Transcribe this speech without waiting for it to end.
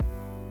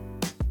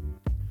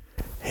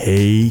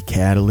Hey,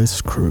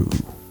 Catalyst crew.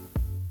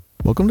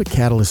 Welcome to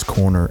Catalyst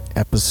Corner,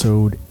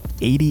 episode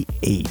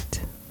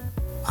 88.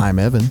 I'm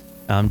Evan.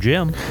 I'm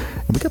Jim.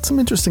 And we got some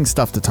interesting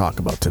stuff to talk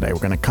about today.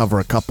 We're going to cover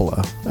a couple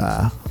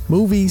of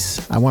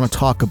movies. I want to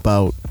talk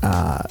about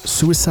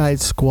Suicide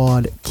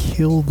Squad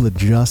Kill the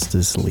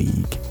Justice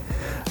League.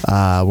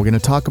 We're going to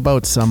talk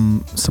about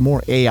some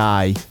more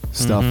AI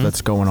stuff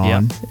that's going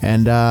on. Yep.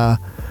 And I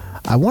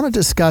want to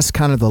discuss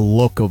kind of the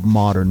look of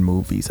modern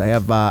movies. I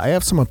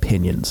have some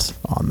opinions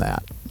on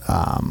that.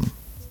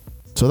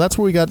 So that's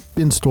what we got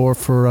in store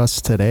for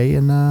us today.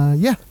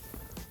 And yeah,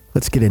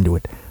 let's get into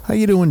it. How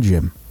you doing,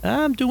 Jim?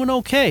 I'm doing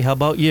okay. How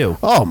about you?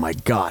 Oh my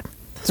God,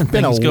 it's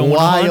been a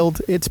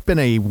wild. It's been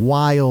a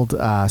wild.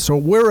 So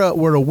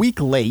we're a week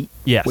late.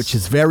 Yes, which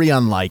is very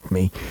unlike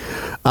me.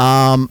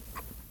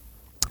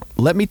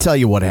 Let me tell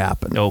you what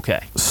happened.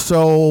 Okay.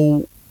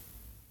 So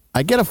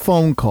I get a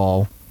phone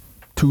call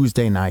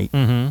Tuesday night.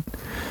 Mm-hmm.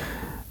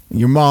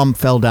 Your mom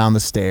fell down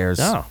the stairs.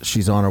 Oh.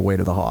 She's on her way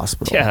to the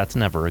hospital. Yeah, that's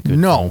never a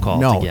good phone call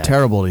to get.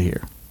 Terrible to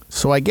hear.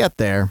 So I get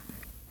there,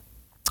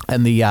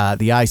 and the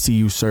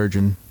ICU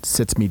surgeon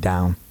sits me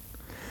down,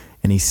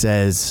 and he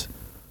says,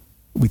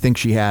 "We think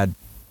she had,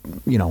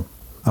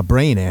 a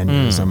brain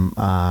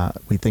aneurysm.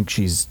 We think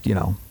she's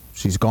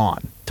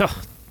gone."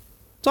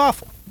 It's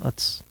awful.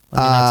 That's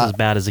as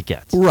bad as it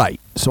gets.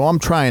 Right. So I'm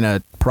trying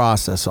to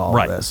process all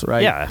of this,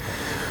 right? Yeah.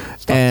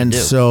 And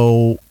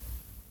so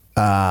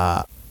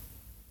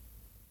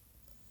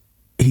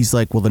he's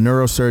like, well, the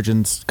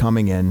neurosurgeon's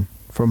coming in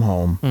from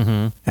home,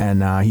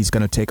 and he's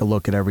going to take a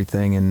look at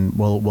everything, and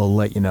we'll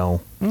let you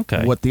know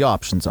what the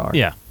options are.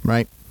 Yeah.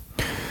 Right?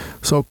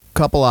 So a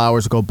couple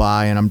hours go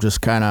by, and I'm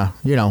just kind of,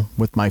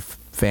 with my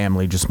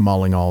family, just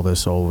mulling all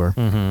this over.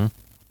 Mm-hmm.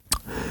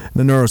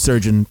 The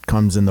neurosurgeon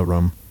comes in the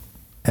room,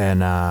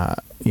 and, I'm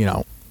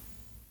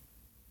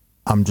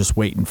just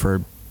waiting for,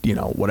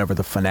 whatever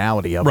the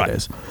finality of it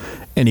is.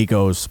 And he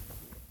goes,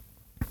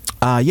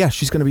 yeah,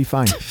 she's going to be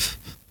fine.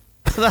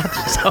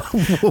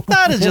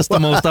 That is just the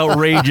most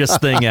outrageous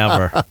thing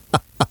ever.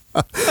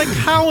 Like,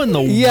 how in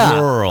the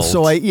world?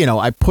 So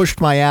I pushed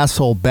my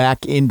asshole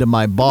back into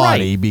my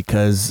body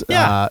because,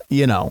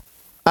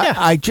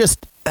 I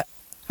just...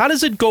 How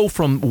does it go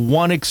from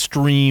one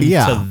extreme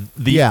to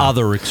the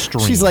other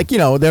extreme? She's like,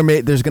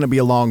 there's going to be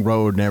a long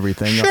road and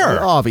everything.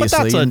 Sure,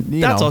 obviously. But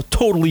that's a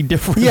totally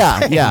different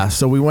thing. Yeah.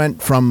 So we went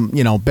from,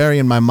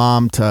 burying my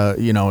mom to,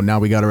 now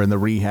we got her in the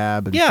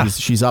rehab. And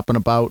she's up and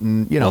about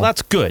and, well,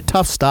 that's good.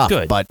 Tough stuff.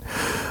 Good. But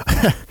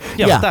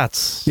but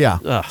that's...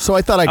 Yeah. So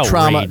I thought I'd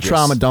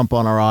trauma dump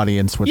on our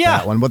audience with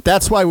that one. But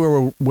that's why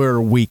we're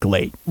a week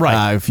late.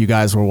 Right. If you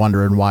guys were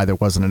wondering why there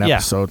wasn't an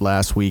episode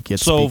last week,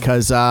 it's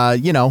because,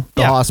 the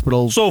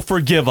hospital... So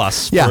forgive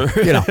us. Yeah,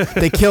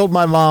 they killed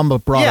my mom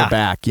but brought her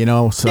back,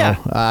 so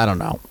I don't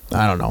know.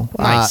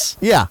 Nice.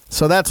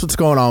 So that's what's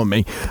going on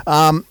with me.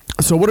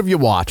 So what have you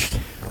watched?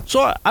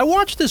 So I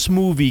watched this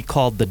movie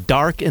called The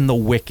Dark and the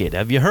Wicked.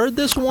 Have you heard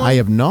this one? I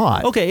have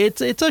not. Okay,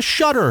 it's a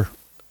Shudder.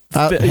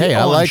 Hey,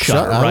 I like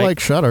Shudder. I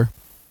like Shudder.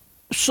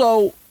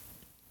 So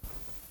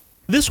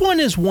this one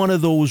is one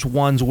of those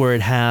ones where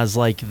it has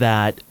like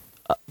that,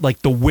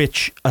 like the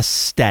witch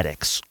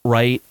aesthetics,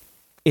 right?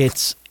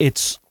 It's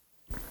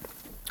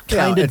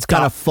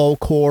kind of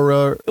folk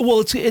horror.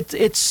 Well,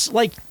 it's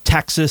like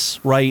Texas,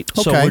 right?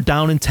 Okay. So we're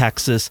down in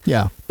Texas.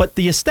 Yeah. But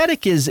the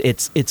aesthetic is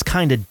it's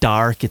kind of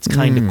dark. It's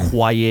kind of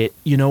quiet.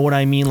 You know what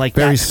I mean? Like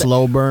very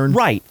slow burn.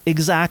 Right.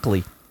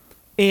 Exactly.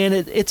 And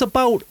it's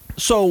about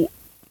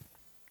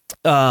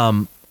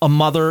a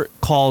mother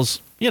calls,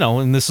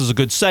 and this is a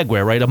good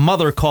segue, right? A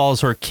mother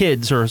calls her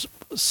kids, her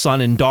son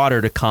and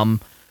daughter, to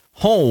come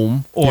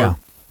home or.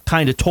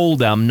 Kind of told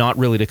them not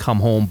really to come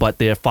home, but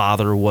their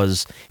father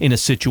was in a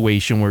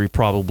situation where he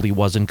probably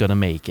wasn't going to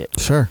make it.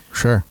 Sure.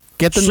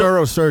 Get the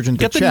neurosurgeon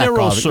to check. Get the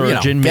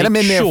neurosurgeon. Get him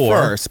in there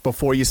first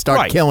before you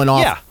start killing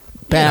off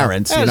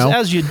parents.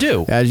 As you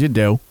do. As you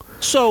do.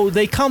 So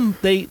they come.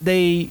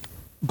 They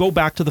go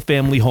back to the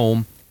family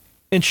home,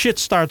 and shit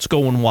starts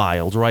going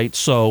wild, right?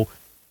 So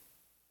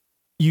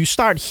you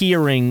start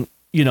hearing,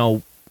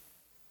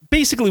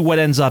 basically what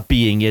ends up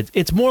being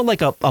it's more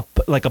like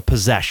a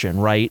possession,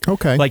 right?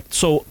 Okay. Like,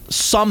 so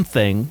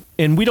something,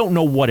 and we don't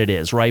know what it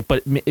is, right?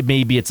 But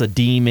maybe it's a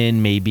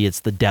demon, maybe it's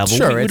the devil.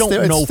 Sure, we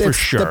don't know for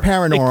sure. The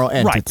paranormal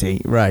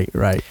entity, right.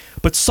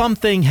 But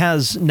something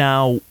has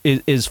now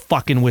is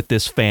fucking with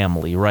this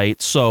family,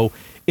 right? So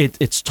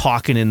it's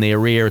talking in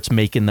their ear, it's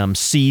making them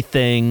see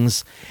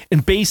things,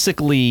 and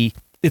basically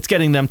it's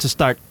getting them to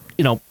start,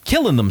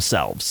 killing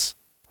themselves.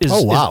 Is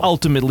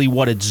ultimately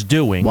what it's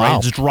doing, right?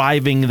 It's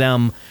driving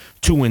them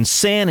to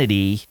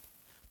insanity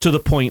to the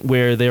point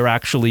where they're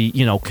actually,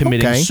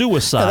 committing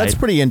suicide. Yeah, that's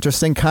pretty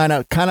interesting. Kind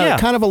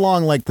of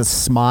along like the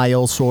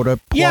Smile sort of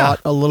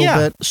plot a little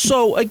bit.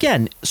 So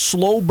again,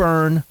 slow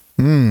burn.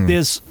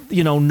 There's,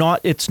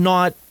 it's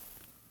not,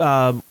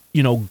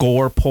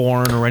 gore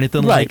porn or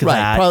anything like that.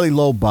 Right. Probably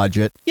low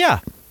budget.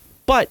 Yeah,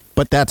 but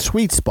that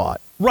sweet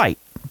spot. Right,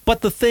 but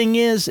the thing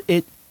is,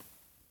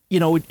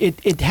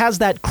 it has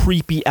that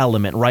creepy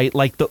element, right?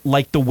 Like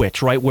the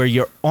witch, right? Where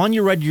you're on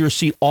your edge of your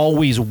seat,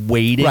 always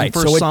waiting right,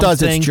 for so something. it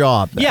does its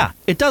job. Then. Yeah,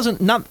 it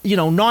doesn't.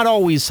 Not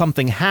always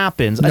something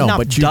happens. No, enough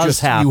but you does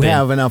happen. you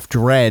have enough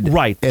dread,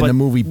 right? And the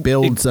movie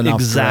builds enough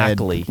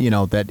exactly.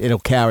 dread, that it'll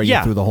carry you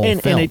through the whole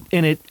film.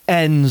 And it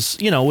ends,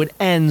 it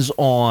ends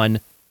on,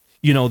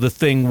 the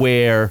thing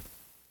where,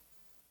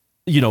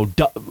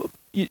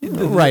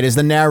 right, is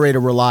the narrator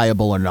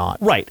reliable or not?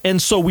 Right,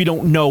 and so we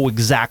don't know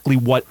exactly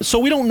what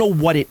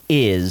it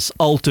is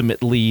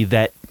ultimately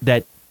that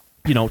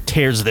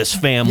tears this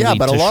family to shreds.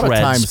 Yeah, but a lot of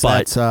times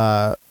that's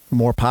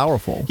more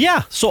powerful.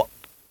 Yeah, so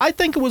I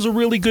think it was a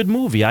really good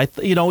movie.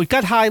 It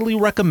got highly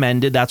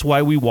recommended. That's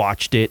why we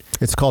watched it.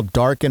 It's called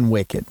Dark and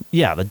Wicked.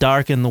 Yeah, The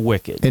Dark and the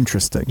Wicked.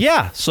 Interesting.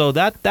 Yeah, so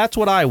that's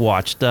what I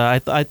watched.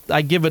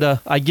 I give it a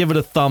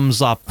thumbs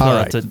up to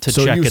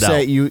check it out. So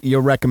you say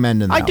you're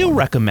recommending that I do one.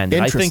 recommend it.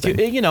 I think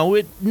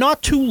it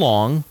not too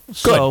long. Good.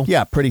 So,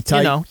 yeah, pretty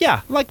tight.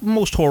 Like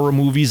most horror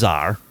movies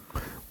are.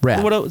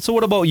 Rad. So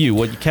what about you?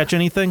 Would you catch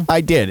anything?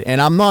 I did,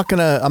 and I'm not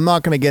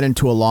gonna get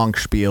into a long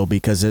spiel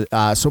because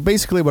so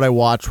basically what I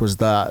watched was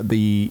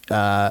the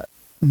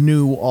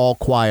new All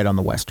Quiet on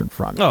the Western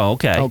Front. Oh,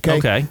 okay.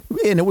 Okay.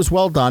 And it was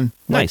well done,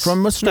 nice.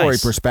 From a story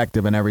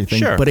perspective and everything.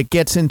 Sure. But it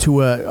gets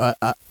into a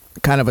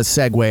kind of a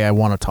segue I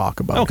want to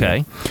talk about.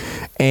 Okay.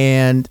 Here.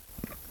 And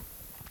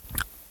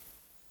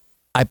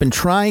I've been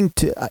trying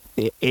to.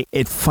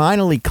 It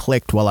finally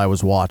clicked while I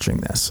was watching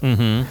this.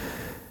 Mm-hmm.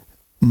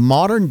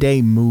 Modern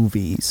day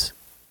movies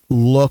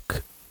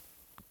look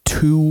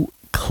too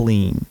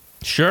clean.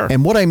 Sure.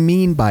 And what I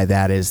mean by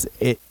that is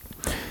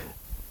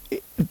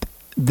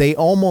they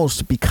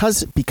almost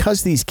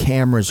because these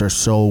cameras are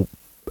so,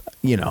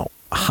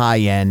 high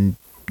end.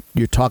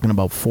 You're talking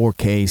about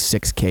 4K,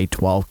 6K,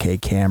 12K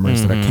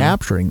cameras that are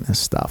capturing this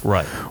stuff.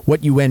 Right.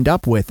 What you end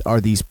up with are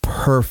these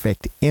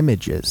perfect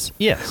images.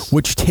 Yes.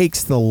 Which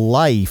takes the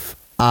life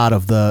out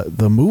of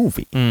the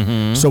movie.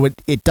 Mm-hmm. So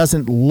it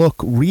doesn't look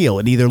real.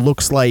 It either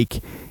looks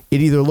like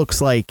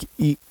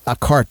a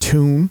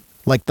cartoon,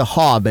 like The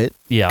Hobbit,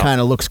 kind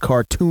of looks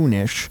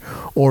cartoonish,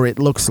 or it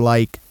looks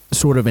like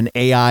sort of an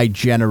AI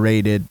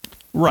generated,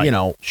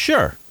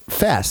 sure,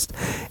 fest.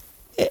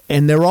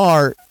 And there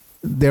are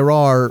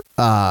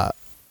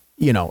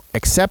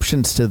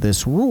exceptions to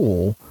this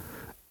rule,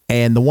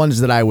 and the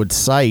ones that I would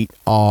cite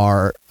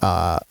are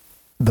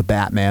the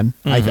Batman.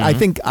 Mm-hmm. I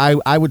think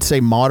I would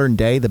say modern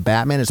day, the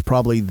Batman is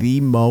probably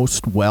the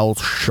most well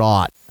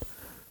shot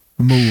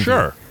movie.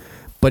 Sure.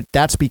 But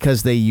that's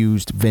because they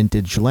used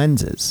vintage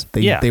lenses.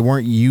 They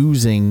weren't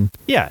using...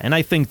 Yeah, and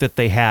I think that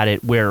they had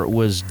it where it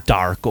was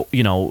dark, overall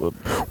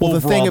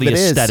the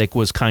aesthetic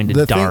was kind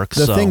of dark.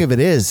 The thing of it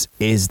is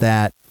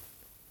that,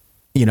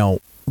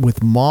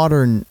 with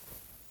modern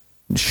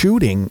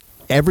shooting,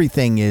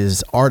 everything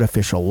is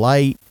artificial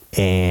light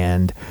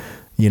and...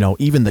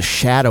 even the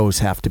shadows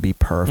have to be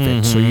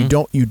perfect. Mm-hmm.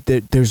 So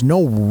there's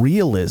no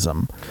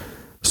realism.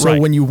 So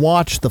when you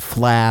watch The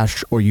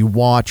Flash or you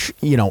watch,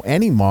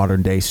 any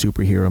modern day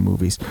superhero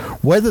movies,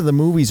 whether the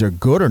movies are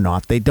good or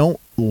not, they don't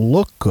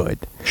look good.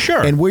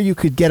 Sure. And where you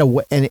could get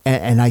away,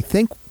 and I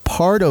think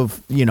part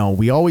of,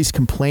 we always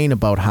complain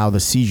about how the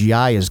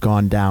CGI has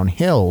gone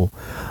downhill.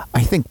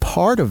 I think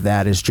part of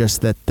that is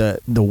just that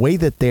the way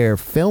that they're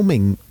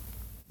filming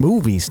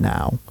movies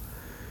now,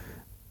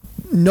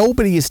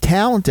 nobody is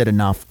talented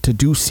enough to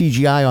do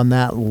CGI on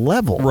that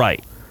level.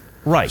 Right.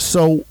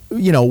 So,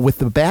 with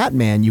the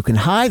Batman, you can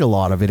hide a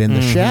lot of it in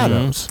the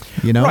shadows,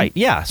 Right,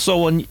 yeah.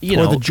 So, when,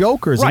 or the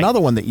Joker is another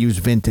one that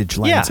used vintage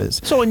lenses.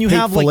 Yeah. So, when you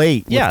Hateful have,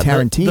 Eight with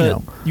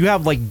Tarantino. You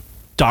have,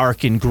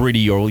 dark and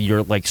gritty, or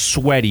you're,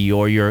 sweaty,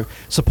 or you're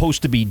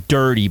supposed to be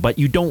dirty, but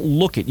you don't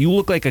look it. You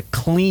look like a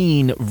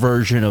clean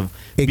version of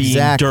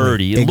being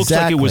dirty. It looks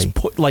like it was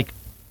put,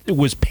 it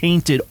was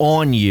painted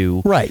on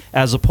you, right?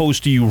 As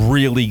opposed to you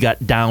really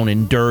got down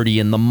and dirty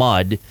in the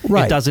mud.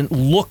 Right. It doesn't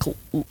look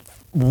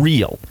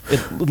real.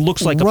 It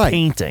looks like a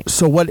painting.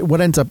 So what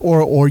ends up,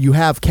 or you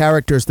have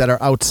characters that are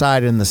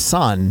outside in the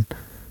sun,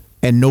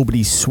 and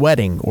nobody's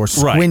sweating or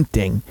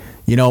squinting.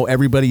 Right.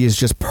 Everybody is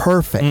just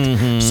perfect.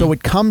 Mm-hmm. So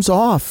it comes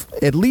off,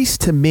 at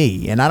least to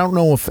me, and I don't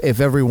know if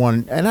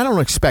everyone, and I don't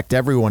expect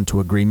everyone to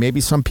agree.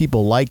 Maybe some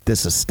people like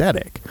this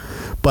aesthetic,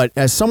 but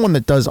as someone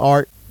that does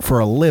art for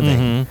a living.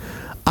 Mm-hmm.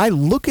 I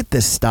look at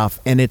this stuff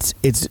and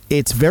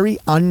it's very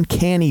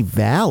uncanny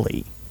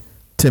valley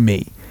to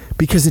me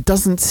because it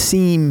doesn't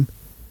seem,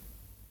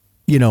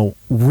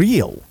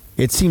 real.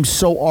 It seems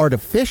so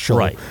artificial.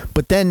 Right.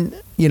 But then,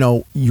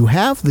 you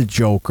have the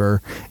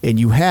Joker and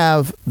you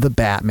have the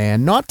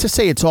Batman. Not to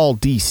say it's all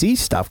DC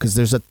stuff because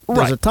there's a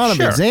ton of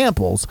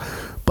examples,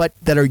 but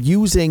that are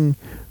using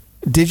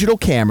digital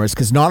cameras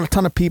because not a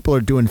ton of people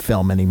are doing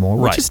film anymore,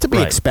 which is to be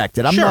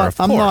expected. I'm not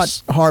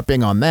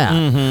harping on that.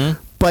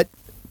 Mm-hmm. But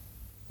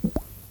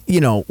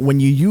when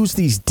you use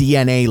these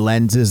DNA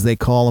lenses, they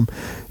call them,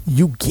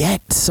 you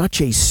get such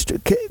a...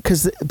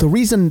 Because the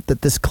reason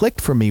that this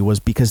clicked for me was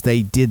because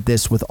they did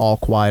this with All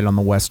Quiet on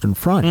the Western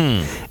Front.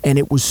 And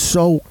it was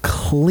so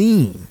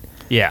clean.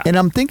 Yeah. And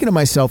I'm thinking to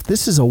myself,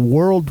 this is a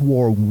World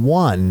War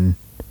I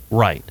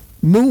Right.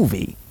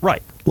 movie.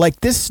 Right.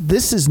 Like this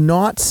is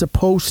not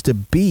supposed to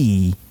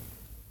be.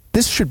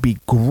 This should be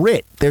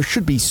grit. There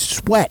should be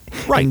sweat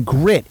and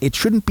grit. It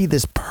shouldn't be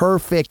this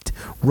perfect,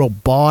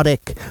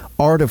 robotic,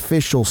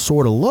 artificial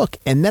sort of look.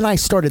 And then I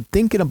started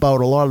thinking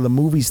about a lot of the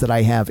movies that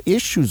I have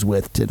issues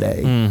with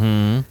today.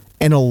 Mm-hmm.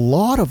 And a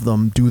lot of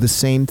them do the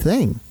same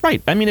thing.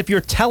 Right. I mean, if you're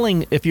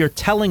telling a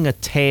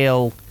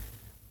tale,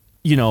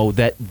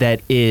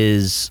 that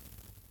is,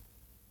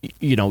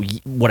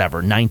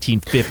 whatever,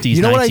 1950s,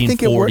 you know 1940s. What I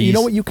think you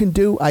know what you can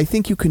do? I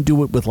think you can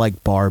do it with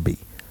like Barbie.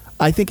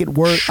 I think it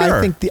works.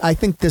 Sure. I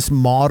think this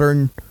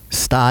modern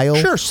style,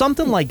 sure,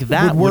 something like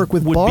that would work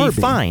with Barbie.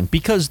 Be fine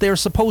because they're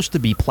supposed to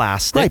be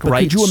plastic, right? But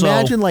could you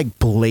imagine like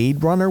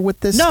Blade Runner with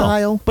this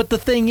style? But the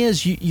thing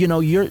is,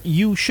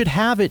 you should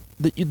have it.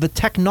 The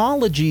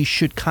technology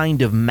should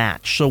kind of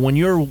match. So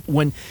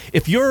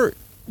if you're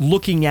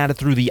looking at it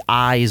through the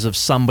eyes of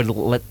somebody,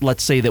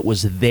 let's say that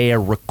was there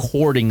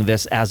recording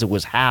this as it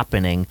was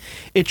happening,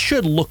 it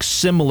should look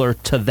similar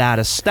to that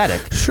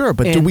aesthetic. Sure,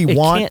 but do we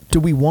want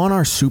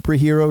our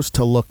superheroes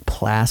to look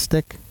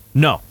plastic?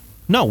 No,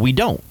 we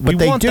don't. But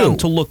we want them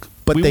to look.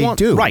 But they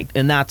do. Right,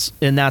 and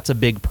that's a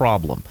big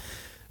problem.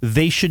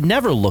 They should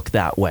never look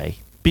that way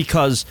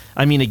because,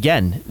 I mean,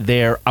 again,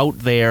 they're out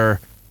there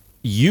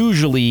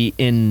usually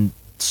in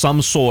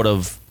some sort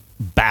of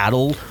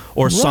battle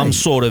or some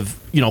sort of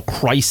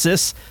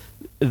crisis.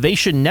 They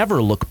should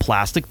never look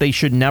plastic. They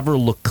should never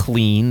look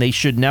clean. They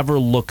should never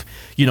look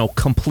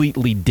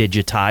completely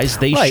digitized.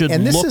 They should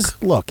and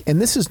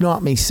this is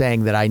not me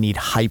saying that I need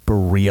hyper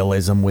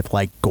realism with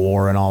like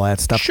gore and all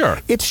that stuff. Sure,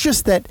 it's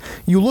just that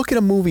you look at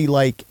a movie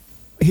like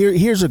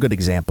here's a good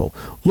example.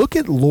 Look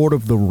at Lord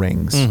of the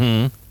Rings.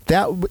 Mm-hmm.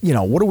 That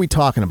what are we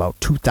talking about?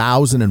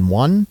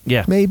 2001?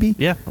 Yeah, maybe.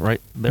 Yeah,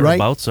 right.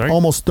 Thereabouts. Right.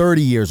 Almost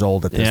 30 years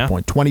old at this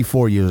point.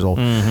 24 years old.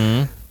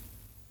 Mm-hmm.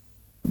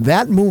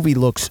 That movie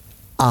looks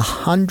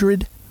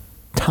 100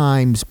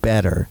 times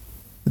better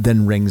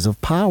than Rings of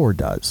Power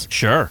does.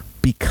 Sure.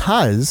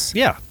 Because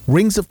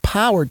Rings of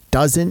Power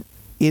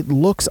it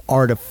looks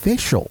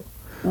artificial.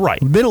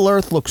 Right. Middle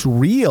Earth looks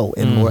real.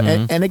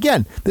 And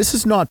again, this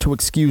is not to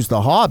excuse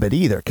The Hobbit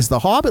either, because The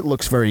Hobbit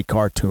looks very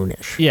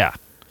cartoonish. Yeah.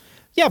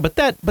 Yeah, but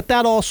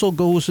that also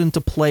goes into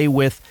play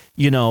with,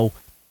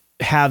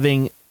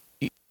 having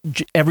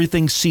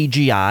everything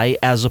CGI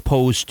as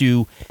opposed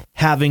to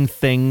having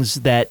things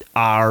that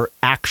are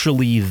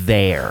actually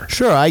there.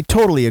 Sure, I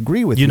totally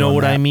agree with you. You know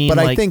what I mean? But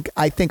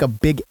I think a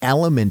big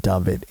element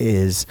of it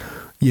is,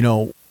 in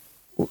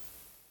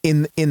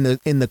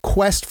the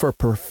quest for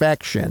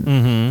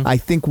perfection, I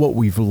think what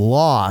we've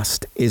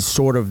lost is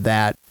sort of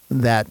that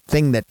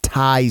thing that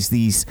ties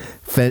these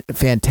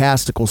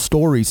fantastical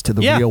stories to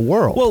the real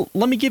world. Well,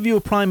 let me give you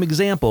a prime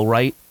example,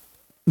 right?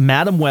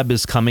 Madam Web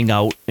is coming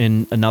out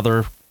in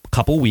another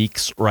couple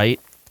weeks,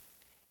 right?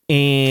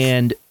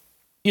 And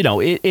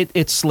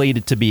it's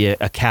slated to be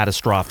a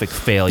catastrophic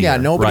failure. Yeah,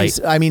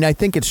 nobody's. Right? I mean, I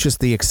think it's just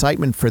the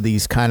excitement for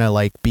these kind of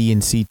like B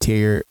and C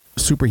tier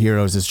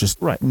superheroes is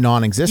just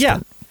non-existent.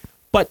 Yeah,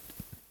 but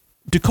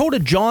Dakota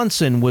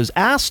Johnson was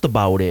asked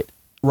about it,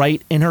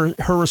 right? And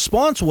her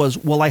response was,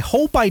 "Well, I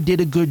hope I did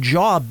a good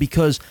job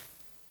because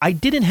I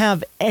didn't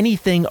have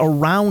anything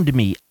around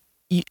me."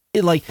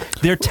 Like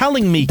they're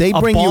telling me they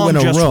bring a bomb you in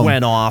a just room.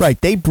 Went off. Right,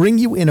 they bring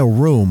you in a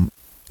room,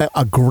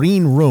 a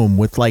green room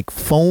with like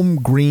foam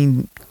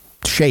green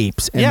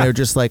shapes, and they're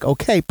just like,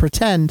 okay,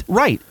 pretend.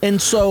 Right, and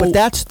so, but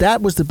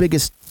that was the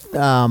biggest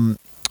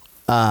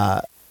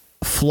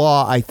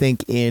flaw, I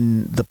think,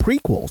 in the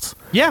prequels.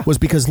 Yeah, was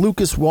because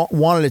Lucas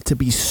wanted it to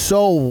be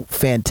so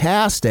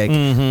fantastic.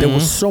 There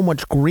was so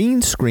much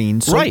green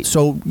screen.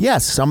 So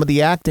yes, some of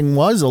the acting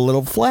was a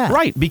little flat.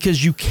 Right,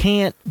 because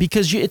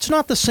it's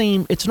not the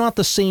same. It's not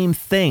the same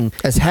thing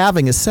as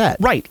having a set.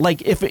 Right,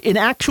 like if an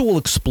actual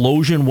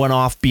explosion went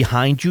off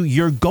behind you,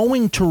 you're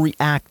going to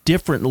react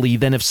differently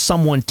than if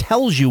someone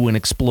tells you an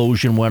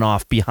explosion went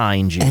off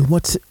behind you. And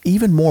what's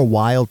even more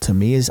wild to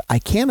me is I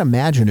can't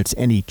imagine it's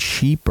any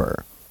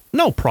cheaper.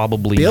 No,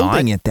 probably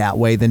building not. It that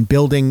way than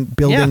building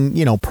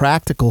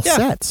practical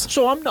sets.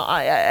 So I'm not.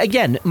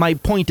 Again, my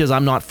point is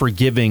I'm not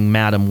forgiving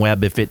Madam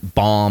Web if it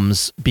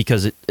bombs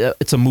because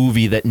it's a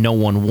movie that no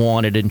one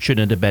wanted and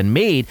shouldn't have been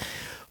made.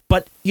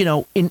 But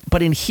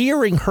in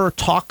hearing her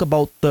talk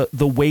about the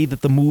way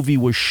that the movie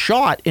was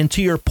shot, and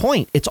to your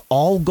point, it's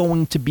all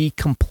going to be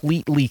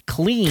completely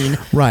clean,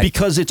 right?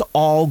 Because it's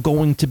all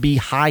going to be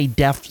high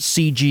def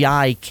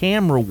CGI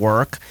camera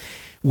work.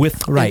 With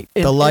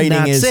the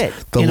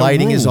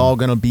lighting is all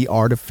going to be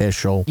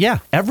artificial. Yeah,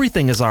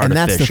 everything is artificial.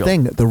 And that's the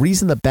thing. The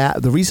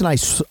reason I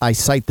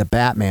cite the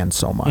Batman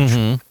so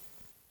much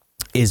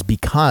is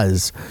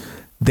because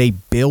they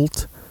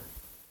built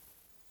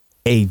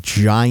a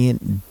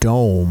giant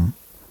dome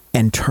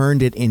and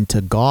turned it into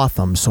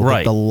Gotham so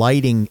that the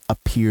lighting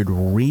appeared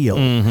real.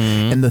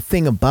 And the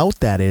thing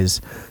about that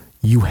is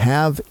you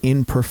have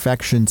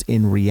imperfections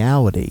in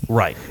reality.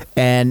 Right.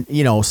 And,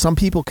 some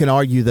people can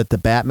argue that the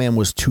Batman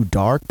was too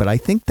dark, but I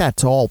think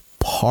that's all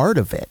part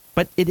of it.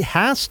 But it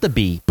has to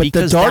be, But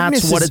because the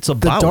darkness that's what is, it's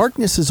about. The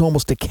darkness is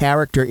almost a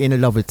character in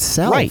and of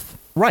itself.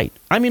 Right.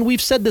 I mean,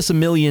 we've said this a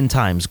million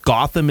times.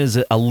 Gotham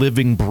is a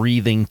living,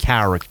 breathing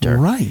character.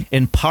 Right.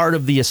 And part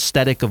of the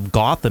aesthetic of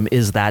Gotham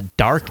is that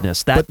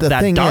darkness. That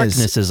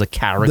darkness is a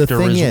character the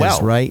thing as well.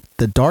 is, right?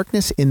 The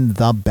darkness in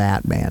the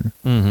Batman,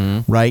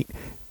 right,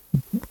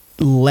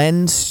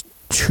 lends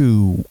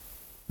to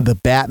the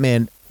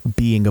Batman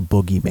being a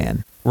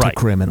boogeyman to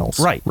criminals.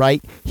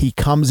 Right. He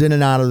comes in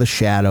and out of the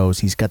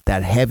shadows. He's got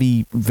that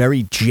heavy,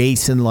 very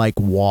Jason-like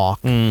walk.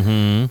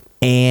 And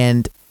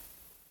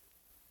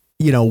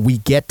we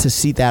get to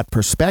see that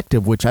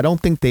perspective, which I don't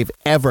think they've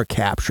ever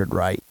captured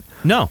right.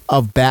 No.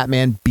 Of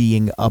Batman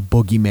being a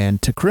boogeyman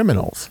to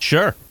criminals.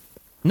 Sure.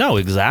 No,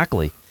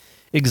 exactly.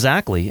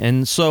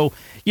 And so,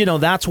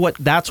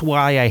 that's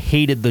why I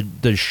hated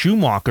the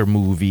Schumacher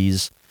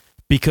movies,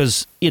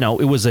 because,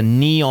 it was a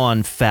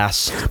neon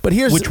fest. But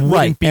here's which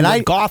wouldn't be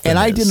what Gotham and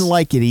is. I didn't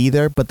like it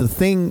either, but the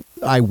thing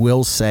I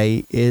will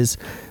say is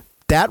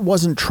that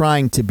wasn't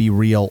trying to be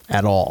real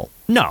at all.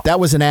 No. That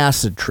was an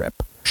acid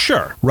trip.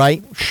 Sure.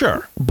 Right?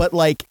 Sure. But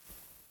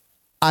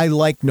I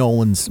like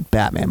Nolan's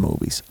Batman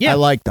movies. Yeah. I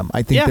like them.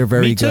 I think they're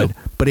very me too. good.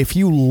 But if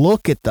you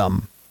look at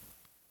them,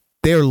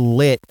 they're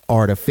lit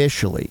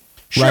artificially.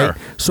 Sure. Right?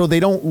 So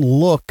they don't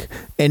look,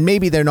 and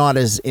maybe they're not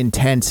as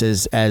intense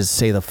as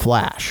say, The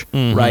Flash,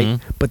 right?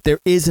 But there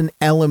is an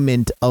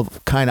element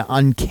of kind of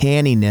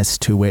uncanniness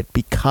to it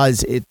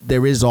because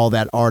there is all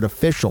that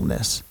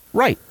artificialness.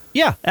 Right.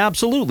 Yeah,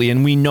 absolutely.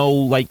 And we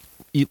know, but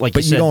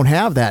you said, don't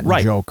have that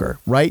in Joker,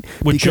 right?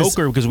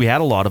 Because we had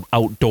a lot of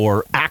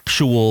outdoor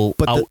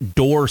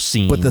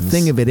scenes. But the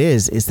thing of it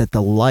is that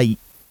the light,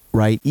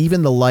 right?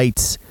 Even the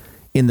lights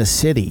in the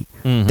city,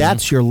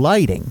 that's your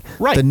lighting.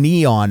 Right. The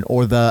neon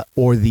or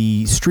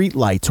the street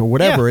lights or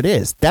whatever it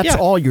is. That's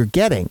all you're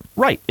getting.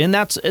 Right. And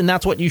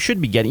that's what you should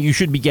be getting. You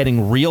should be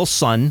getting real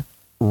sun,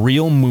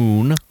 real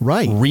moon,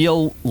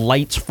 real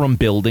lights from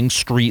buildings,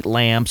 street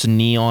lamps,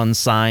 neon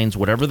signs,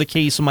 whatever the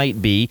case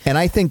might be. And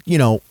I think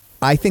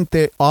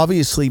that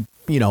obviously,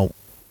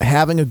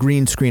 having a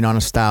green screen on a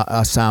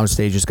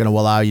soundstage is going to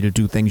allow you to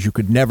do things you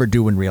could never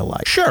do in real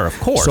life. Sure, of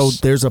course. So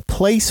there's a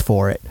place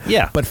for it.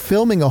 Yeah. But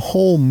filming a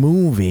whole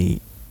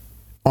movie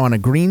on a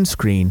green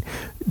screen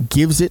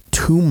gives it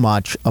too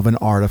much of an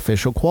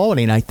artificial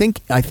quality. And I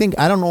think I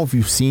don't know if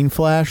you've seen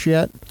Flash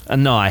yet.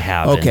 No, I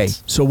haven't. Okay,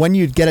 so when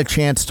you get a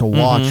chance to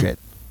watch it,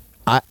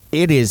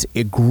 it is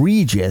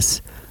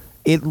egregious.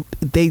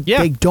 They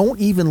don't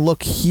even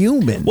look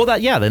human. Well,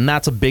 then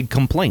that's a big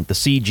complaint. The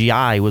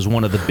CGI was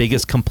one of the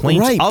biggest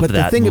complaints of that movie.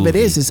 But the thing of it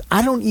is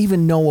I don't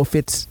even know if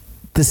it's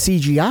the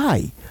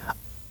CGI.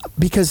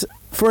 Because,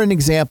 for an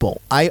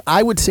example,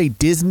 I would say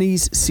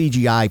Disney's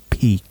CGI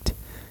peaked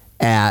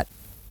at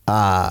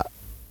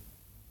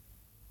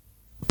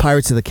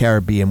Pirates of the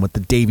Caribbean with the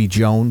Davy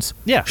Jones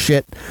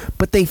shit.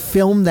 But they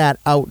filmed that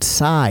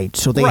outside,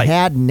 so they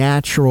had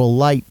natural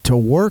light to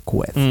work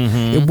with.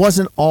 It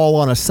wasn't all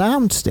on a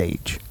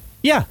soundstage.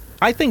 Yeah,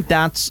 I think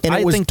that's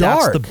dark.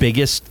 That's the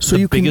biggest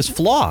biggest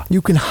flaw.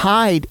 You can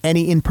hide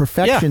any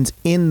imperfections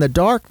in the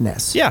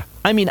darkness. Yeah,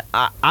 I mean,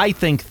 I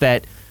think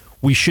that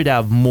we should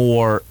have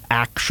more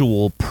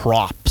actual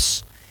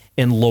props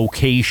and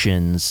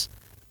locations.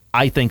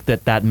 I think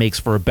that makes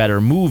for a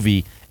better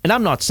movie. And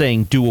I'm not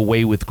saying do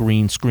away with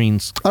green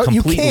screens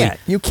completely.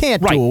 You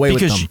can't do away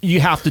with them. Because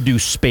you have to do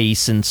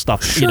space and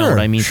stuff, you know what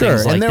I mean? Sure,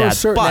 things like and there that. are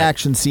certain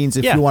action scenes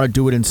if you want to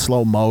do it in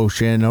slow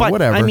motion or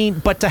whatever. I mean,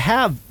 but to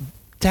have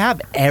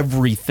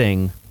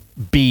everything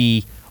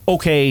be,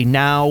 okay,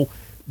 now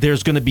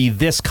there's going to be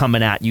this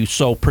coming at you,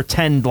 so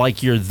pretend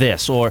like you're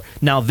this, or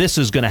now this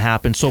is going to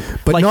happen. So,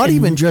 but not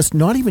even just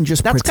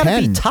that's that's pretend. That's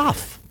going to be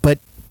tough.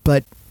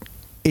 But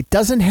it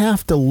doesn't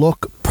have to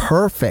look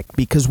perfect,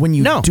 because when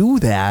you do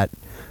that,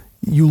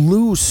 you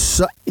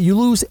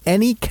lose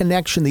any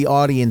connection the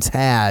audience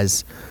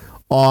has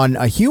on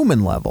a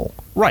human level.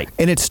 Right.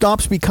 And it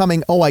stops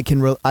becoming, I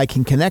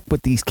can connect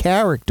with these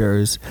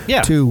characters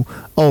to,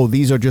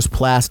 these are just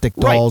plastic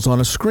dolls on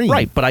a screen.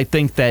 Right. But I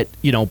think that,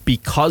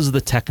 because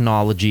the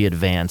technology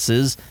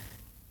advances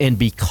and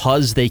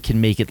because they can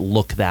make it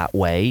look that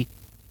way,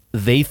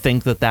 they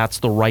think that that's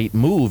the right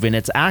move. And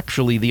it's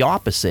actually the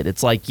opposite.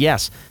 It's like,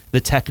 yes,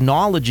 the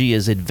technology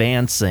is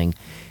advancing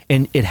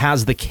and it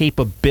has the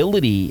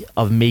capability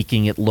of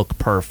making it look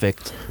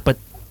perfect, but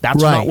that's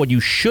not what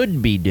you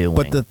should be doing.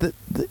 But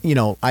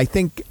I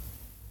think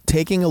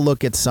taking a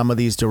look at some of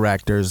these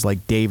directors,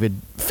 like David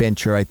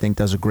Fincher, I think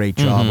does a great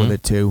job with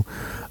it too,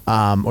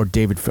 or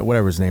David,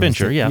 whatever his name is.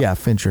 Fincher, yeah,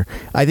 Fincher.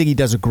 I think he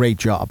does a great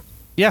job.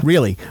 Yeah,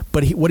 really.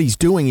 But what he's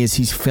doing is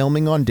he's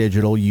filming on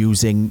digital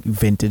using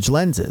vintage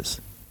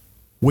lenses,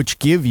 which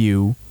give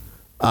you,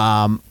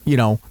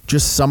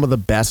 just some of the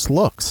best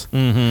looks.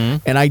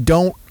 And I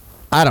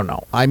don't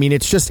know. I mean,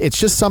 it's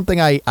just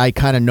something I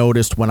kind of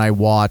noticed when I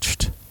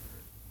watched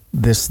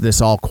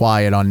this All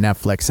Quiet on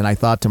Netflix, and I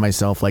thought to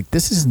myself, like,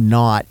 this is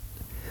not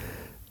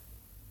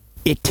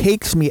it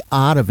takes me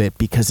out of it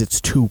because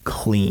it's too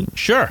clean.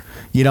 Sure.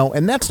 You know,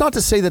 and that's not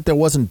to say that there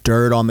wasn't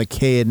dirt on the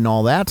kid and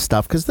all that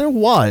stuff, because there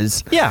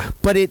was. Yeah.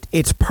 But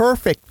it's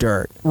perfect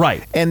dirt.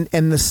 Right. And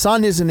the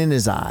sun isn't in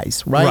his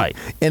eyes, right? Right.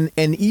 And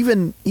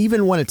even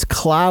when it's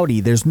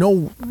cloudy, there's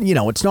no, you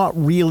know, it's not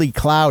really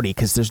cloudy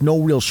because there's no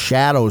real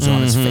shadows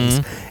on his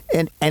face.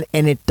 And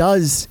it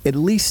does, at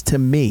least to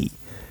me,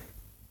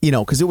 you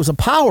know, because it was a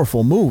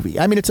powerful movie.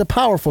 I mean, it's a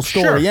powerful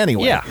story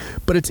anyway. Yeah.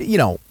 But it's, you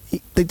know,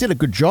 they did a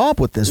good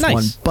job with this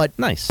one, but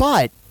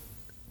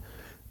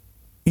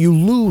you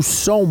lose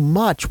so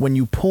much when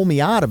you pull me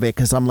out of it,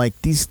 because I'm like,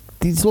 these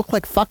look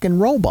like fucking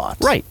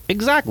robots. Right,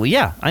 exactly,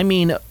 yeah. I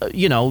mean,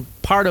 you know,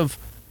 part of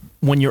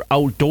when you're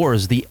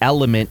outdoors, the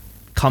element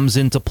comes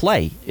into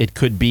play. It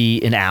could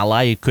be an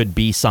ally, it could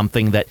be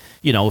something that,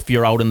 you know, if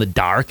you're out in the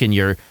dark and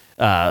you're,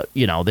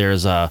 you know,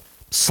 there's a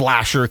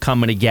slasher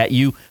coming to get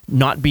you,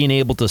 not being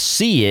able to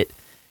see it,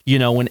 you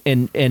know,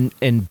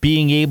 and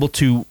being able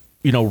to,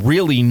 you know,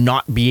 really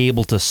not be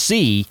able to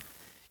see,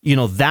 you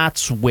know,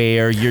 that's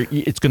where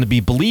it's going to be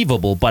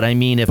believable. But I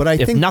mean, if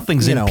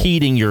nothing's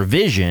impeding your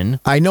vision.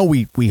 I know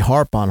we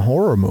harp on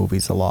horror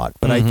movies a lot,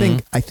 but I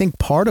think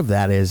part of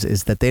that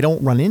is that they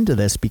don't run into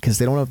this because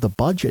they don't have the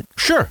budget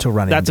to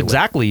run into it. That's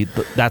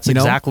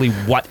exactly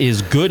what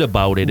is good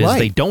about it, is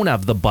they don't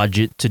have the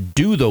budget to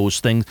do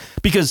those things,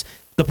 because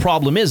the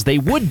problem is they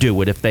would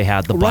do it if they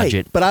had the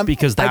budget. But I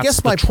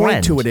guess my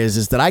point to it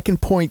is that I can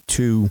point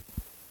to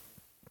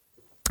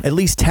at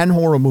least 10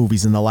 horror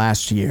movies in the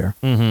last year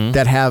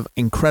that have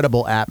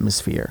incredible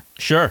atmosphere.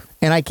 Sure.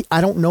 And I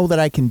don't know that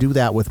I can do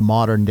that with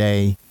modern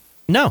day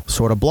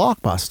sort of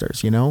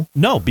blockbusters, you know?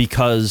 No,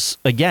 because,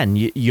 again,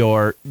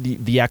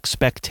 the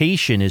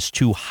expectation is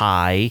too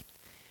high,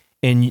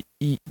 and,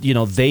 you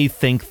know, they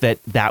think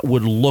that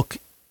would look,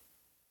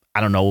 I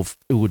don't know if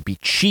it would be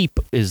cheap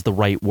is the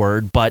right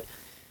word, but,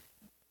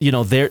 you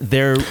know, they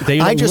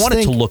don't want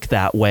it to look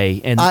that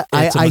way, and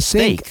it's a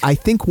mistake. I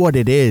think what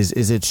it is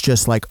it's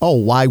just like, oh,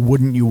 why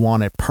wouldn't you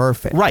want it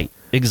perfect? Right,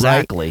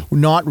 exactly. Right?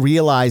 Not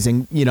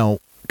realizing, you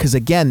know, because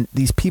again,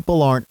 these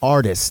people aren't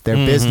artists; they're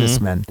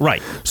businessmen.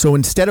 Right. So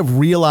instead of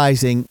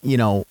realizing, you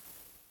know,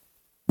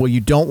 well, you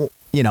don't,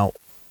 you know,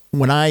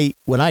 when I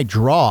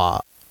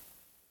draw,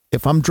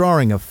 if I'm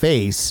drawing a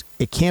face,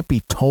 it can't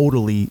be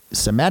totally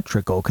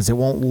symmetrical because it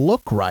won't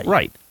look right.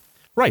 Right.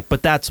 Right,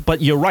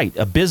 but you're right.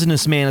 A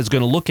businessman is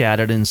going to look at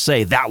it and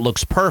say, that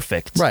looks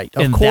perfect. Right,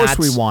 of course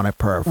we want it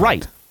perfect.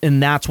 Right,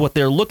 and that's what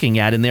they're looking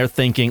at, and they're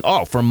thinking,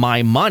 oh, for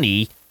my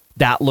money,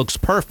 that looks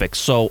perfect,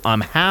 so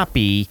I'm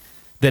happy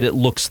that it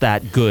looks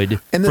that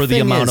good for the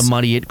amount of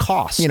money it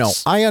costs. You know,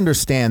 I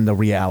understand the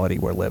reality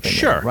we're living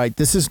in, right?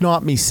 This is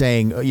not me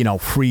saying, you know,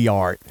 free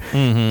art.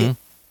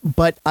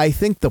 But I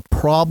think the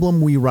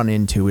problem we run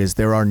into is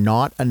there are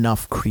not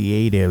enough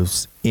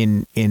creatives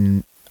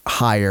in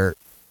higher,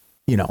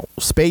 you know,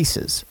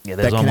 spaces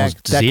that can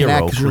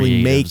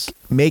actually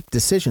make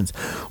decisions.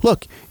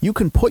 Look, you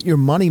can put your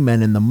money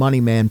men in the money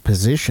man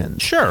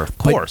positions. Sure, of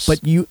course.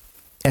 But you,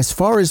 as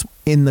far as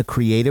in the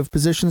creative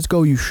positions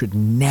go, you should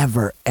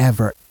never,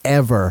 ever,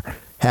 ever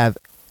have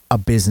a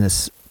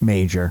business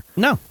major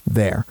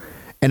there.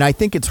 And I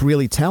think it's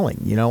really telling.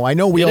 You know, I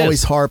know we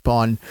always harp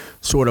on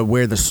sort of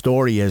where the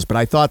story is, but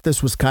I thought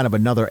this was kind of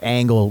another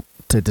angle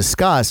to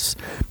discuss,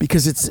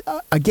 because it's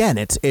again,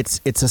 it's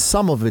a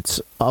sum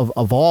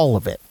of all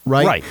of it,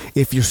 right? Right.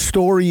 If your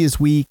story is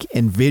weak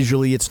and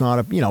visually it's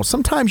not you know,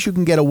 sometimes you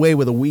can get away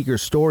with a weaker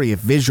story if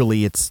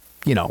visually it's,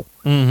 you know,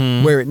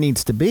 where it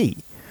needs to be.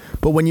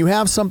 But when you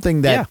have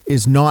something that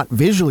is not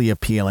visually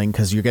appealing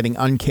because you're getting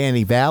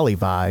Uncanny Valley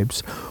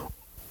vibes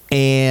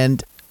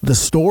and the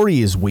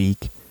story is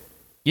weak.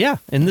 Yeah,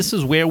 and this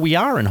is where we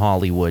are in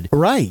Hollywood.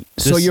 Right.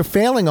 So you're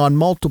failing on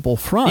multiple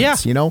fronts, Yeah.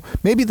 you know?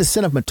 Maybe the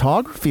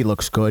cinematography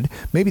looks good.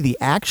 Maybe the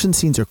action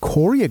scenes are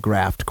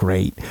choreographed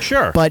great.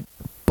 Sure. But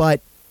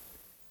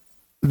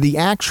the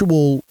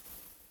actual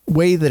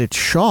way that it's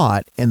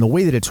shot and the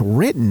way that it's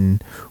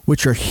written,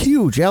 which are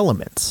huge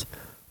elements,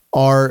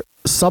 are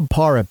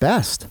subpar at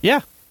best. Yeah.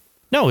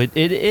 No, it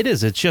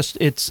is. It's just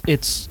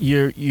it's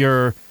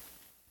you're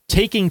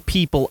taking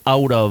people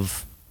out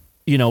of,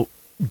 you know,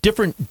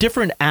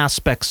 different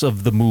aspects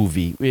of the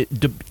movie,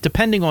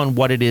 depending on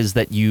what it is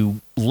that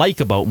you like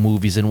about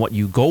movies and what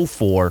you go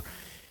for.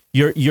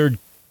 You're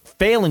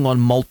failing on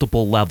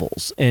multiple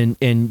levels, and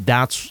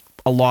that's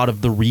a lot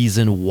of the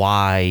reason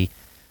why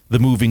the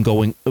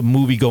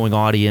movie-going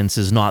audience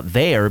is not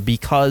there,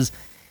 because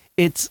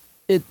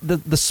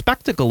the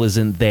spectacle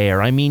isn't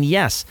there. I mean,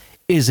 yes,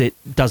 does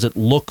it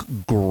look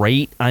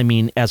great? I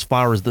mean, as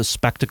far as the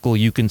spectacle,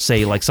 you can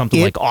say like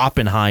something like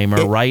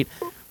Oppenheimer, right?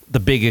 The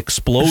big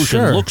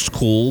explosion looks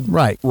cool,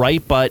 right?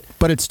 But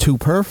it's too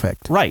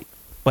perfect, right?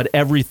 But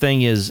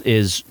everything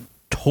is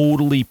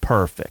totally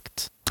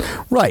perfect,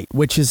 right?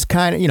 Which is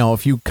kind of, you know,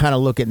 if you kind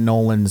of look at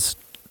Nolan's,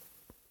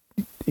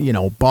 you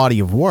know, body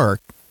of work,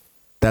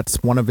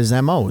 that's one of his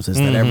MOs, is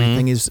that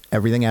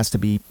everything has to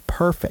be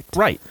perfect,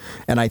 right?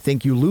 And I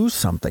think you lose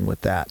something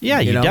with that.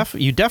 Yeah,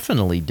 you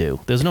definitely do.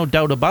 There's no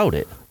doubt about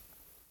it.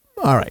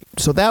 All right.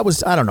 So that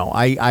was, I don't know.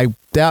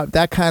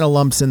 That kind of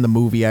lumps in the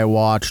movie I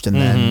watched,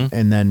 and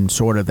then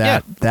sort of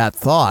that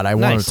thought. I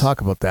wanted to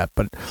talk about that,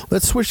 but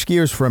let's switch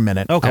gears for a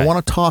minute. Okay. I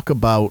want to talk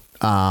about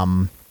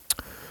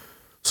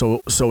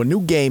so a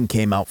new game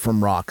came out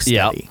from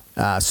Rocksteady.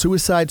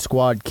 Suicide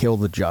Squad: Kill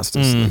the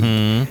Justice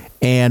League.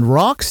 And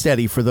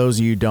Rocksteady, for those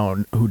of you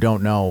who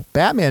don't know,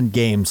 Batman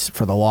games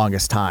for the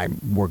longest time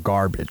were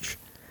garbage.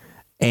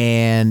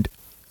 And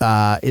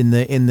in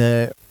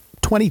the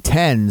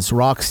 2010s,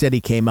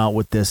 Rocksteady came out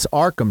with this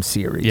Arkham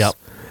series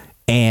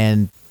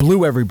and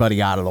blew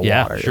everybody out of the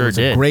water. Sure it was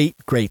did. a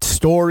great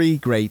story,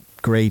 great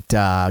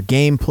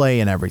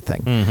gameplay and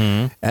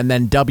everything. And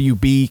then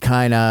WB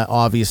kind of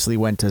obviously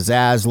went to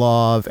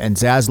Zaslav, and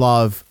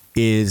Zaslav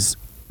is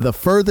the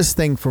furthest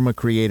thing from a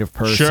creative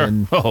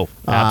person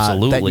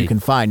absolutely. that you can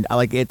find.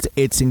 Like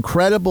it's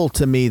incredible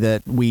to me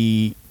that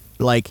we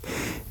like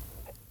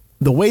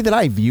the way that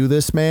I view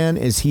this man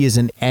is he is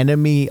an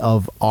enemy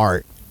of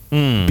art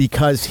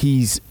because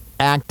he's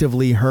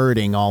actively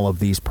hurting all of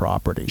these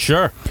properties.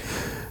 Sure.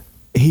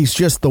 He's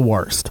just the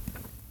worst.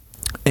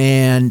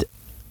 And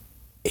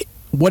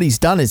what he's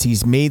done is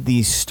he's made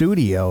these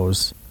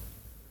studios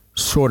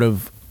sort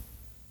of,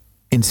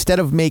 instead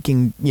of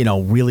making,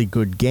 really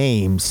good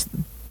games,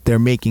 they're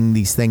making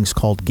these things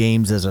called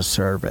games as a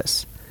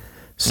service.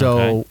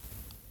 So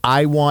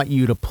I want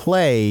you to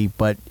play,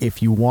 but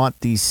if you want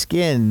these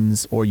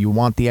skins or you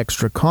want the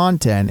extra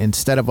content,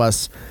 instead of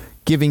us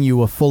giving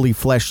you a fully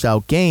fleshed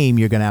out game,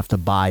 you're going to have to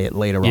buy it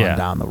later on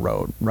down the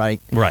road, right?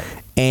 Right.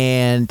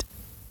 And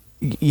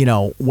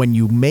when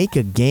you make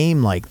a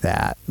game like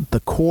that,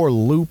 the core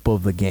loop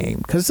of the game,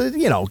 because,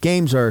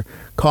 games are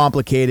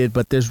complicated,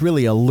 but there's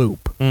really a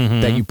loop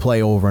that you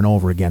play over and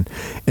over again.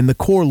 And the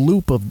core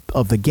loop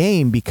of the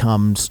game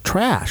becomes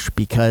trash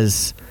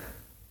because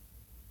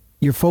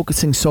you're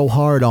focusing so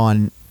hard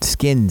on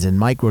skins and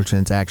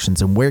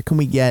microtransactions and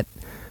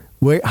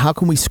how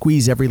can we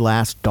squeeze every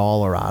last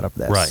dollar out of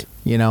this? Right.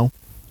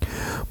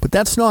 But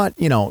that's not,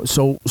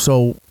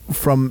 so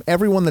from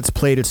everyone that's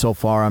played it so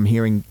far, I'm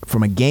hearing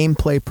from a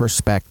gameplay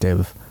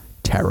perspective,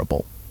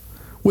 terrible,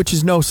 which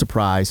is no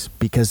surprise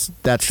because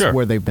that's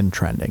where they've been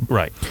trending.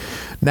 Right.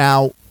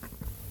 Now,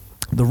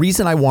 the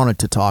reason I wanted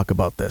to talk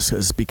about this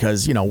is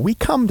because, we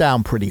come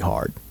down pretty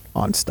hard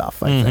on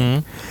stuff, I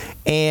think.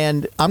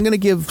 And I'm going to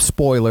give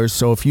spoilers.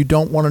 So if you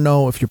don't want to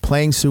know if you're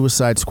playing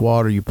Suicide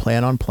Squad or you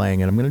plan on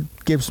playing it, I'm going to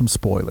give some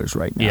spoilers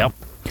right now. Yep.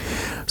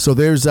 So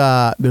there's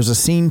a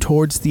scene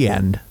towards the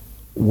end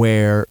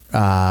where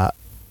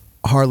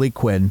Harley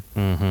Quinn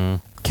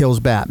kills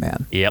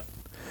Batman. Yep.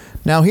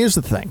 Now, here's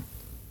the thing.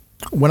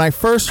 When I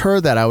first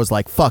heard that, I was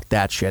like, fuck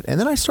that shit. And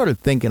then I started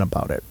thinking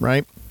about it,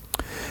 right?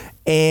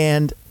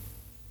 And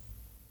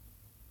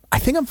I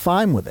think I'm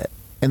fine with it.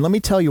 And let me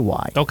tell you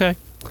why. Okay.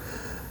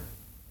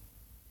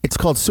 It's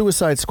called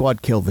Suicide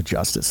Squad: Kill the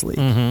Justice League.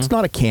 It's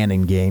not a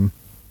canon game.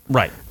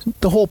 Right.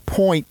 The whole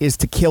point is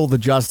to kill the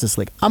Justice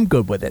League. I'm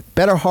good with it.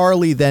 Better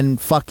Harley than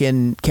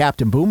fucking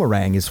Captain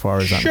Boomerang as far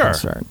as I'm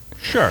concerned.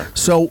 Sure.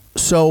 So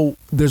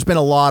there's been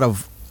a lot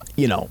of,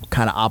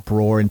 kind of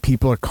uproar, and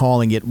people are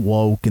calling it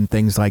woke and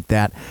things like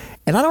that.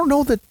 And I don't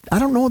know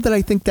that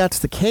I think that's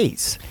the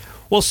case.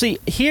 Well, see,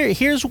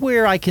 here's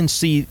where I can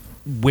see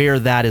where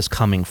that is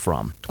coming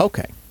from.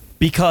 Okay.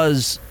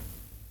 Because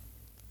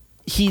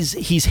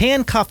he's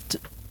handcuffed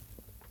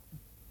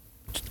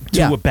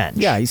to a bench.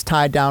 Yeah, he's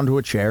tied down to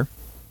a chair.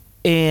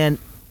 And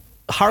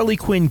Harley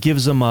Quinn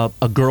gives him a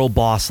girl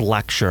boss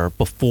lecture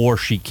before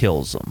she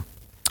kills him.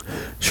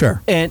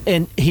 Sure.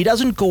 And he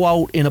doesn't go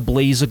out in a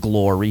blaze of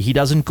glory. He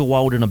doesn't go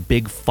out in a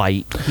big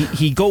fight.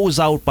 He goes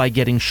out by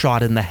getting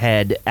shot in the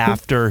head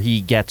after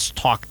he gets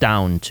talked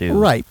down to.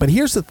 Right, but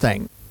here's the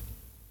thing.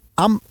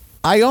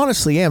 I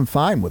honestly am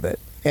fine with it.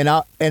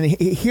 And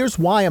here's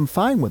why I'm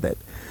fine with it.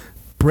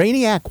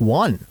 Brainiac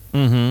won.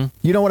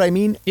 You know what I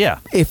mean? Yeah.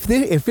 If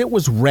it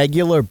was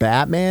regular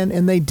Batman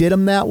and they did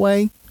him that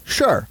way,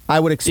 sure, I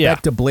would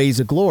expect a blaze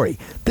of glory.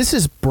 This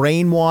is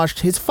brainwashed.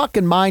 His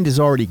fucking mind is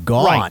already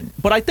gone. Right.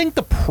 But I think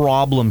the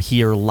problem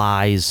here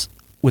lies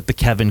with the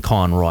Kevin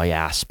Conroy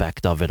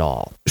aspect of it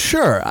all.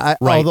 Sure.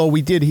 Although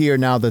we did hear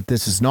now that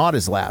this is not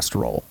his last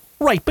role.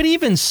 Right, but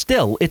even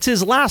still, it's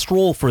his last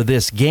role for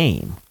this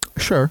game.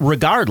 Sure.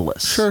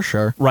 Regardless.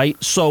 Sure.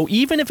 Right? So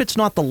even if it's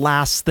not the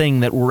last thing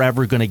that we're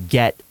ever going to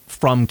get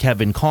from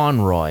Kevin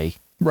Conroy,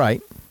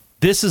 right,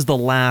 this is the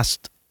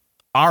last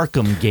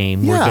Arkham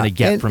game we're going to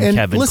get from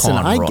Kevin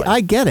Conroy.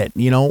 I get it.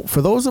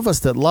 For those of us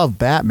that love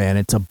Batman,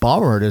 it's a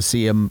bummer to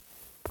see him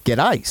get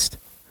iced.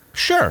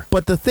 Sure.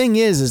 But the thing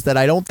is that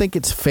I don't think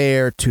it's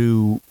fair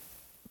to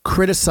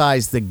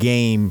criticize the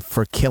game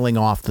for killing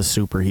off the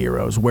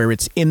superheroes where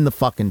it's in the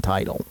fucking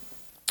title.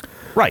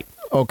 Right.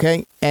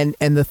 Okay? And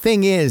the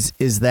thing is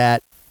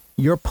that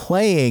you're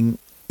playing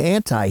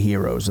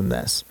anti-heroes in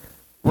this.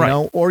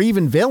 Right. Or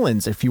even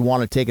villains if you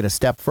want to take it a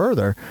step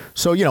further.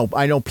 So,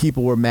 I know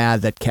people were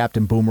mad that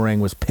Captain Boomerang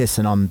was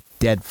pissing on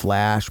dead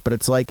Flash, but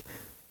it's like,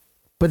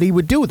 but he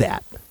would do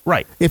that.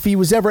 Right. If he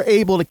was ever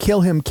able to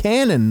kill him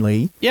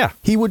canonly, yeah,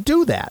 he would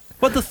do that.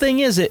 But the thing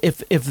is, if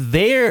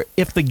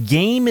the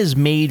game is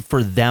made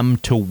for them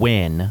to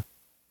win,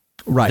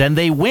 right, then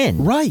they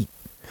win. Right.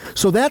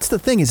 So that's the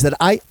thing, is that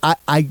I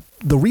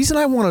the reason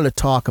I wanted to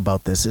talk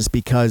about this is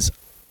because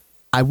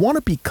I want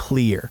to be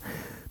clear,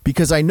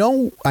 because I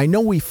know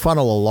we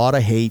funnel a lot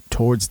of hate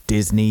towards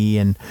Disney,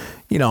 and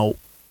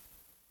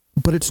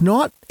but it's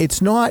not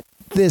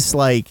this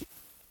like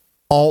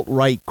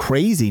alt-right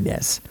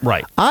craziness.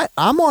 Right.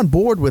 I'm on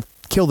board with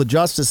Kill the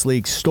Justice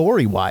League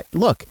story-wise.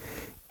 Look,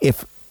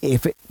 if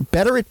it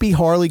better it be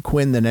Harley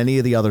Quinn than any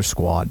of the other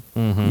squad,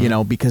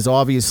 because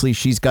obviously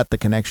she's got the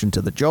connection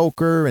to the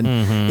Joker,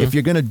 and if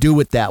you're going to do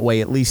it that way,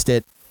 at least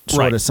it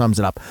sort of sums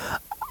it up.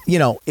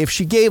 If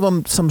she gave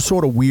him some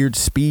sort of weird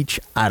speech,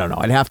 I don't know.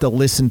 I'd have to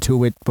listen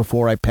to it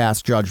before I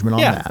pass judgment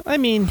on that. I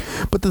mean,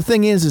 but the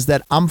thing is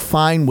that I'm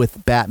fine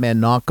with Batman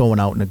not going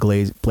out in a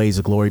blaze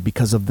of glory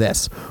because of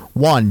this.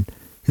 One,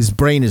 his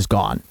brain is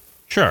gone.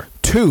 Sure.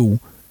 Two,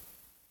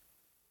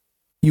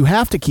 you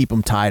have to keep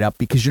him tied up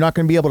because you're not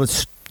going to be able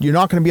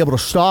to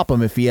stop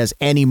him if he has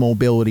any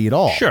mobility at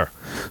all. Sure.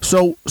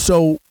 So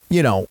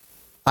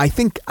I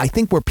think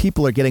where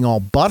people are getting all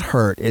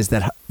butthurt is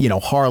that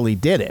Harley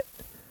did it.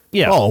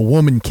 Yeah. Oh, a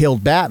woman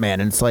killed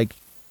Batman, and it's like,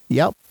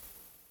 yep.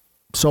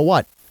 So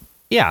what?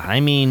 Yeah,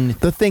 I mean,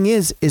 the thing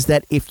is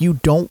that if you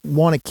don't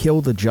want to kill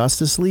the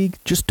Justice League,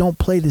 just don't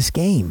play this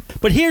game.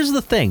 But here's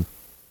the thing: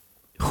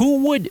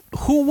 who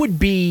would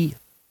be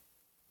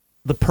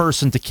the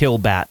person to kill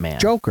Batman?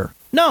 Joker.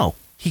 No,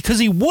 because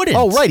he wouldn't.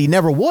 Oh, right, he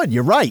never would.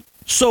 You're right.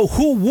 So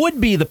who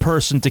would be the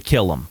person to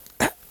kill him?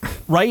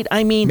 Right?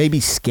 I mean, maybe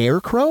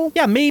Scarecrow?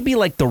 Yeah, maybe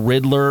like the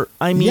Riddler.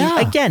 I mean,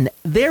 again,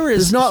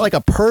 there's not like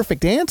a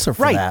perfect answer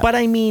for that. Right, but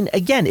I mean,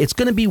 again, it's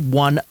going to be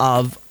one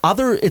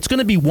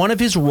of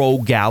his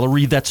rogue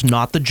gallery that's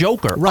not the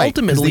Joker. Right.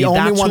 Ultimately, the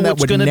only that's one who that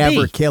it's would gonna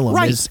never be. kill him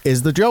Right.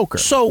 is the Joker.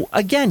 So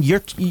again,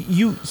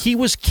 he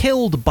was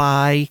killed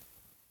by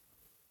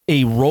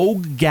a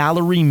rogue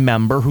gallery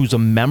member who's a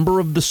member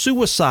of the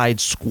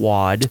Suicide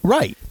Squad.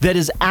 Right. That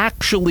is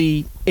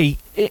actually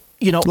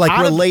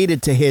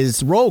related to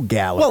his rogue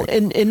gallery. Well,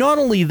 and not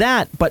only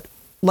that, but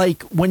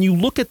like when you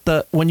look at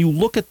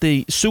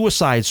the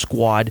Suicide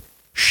Squad,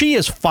 she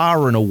is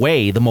far and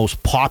away the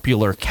most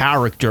popular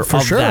character of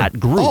that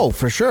group. Oh,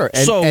 for sure.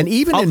 And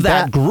even in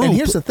that group, and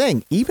here's the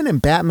thing, even in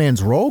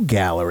Batman's rogue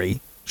gallery,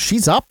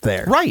 she's up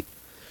there. Right.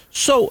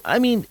 So I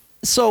mean,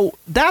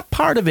 that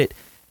part of it,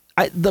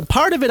 the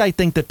part of it I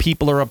think that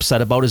people are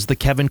upset about is the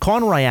Kevin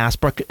Conroy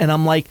aspect, and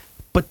I'm like,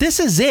 but this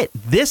is it.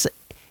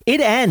 It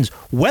ends.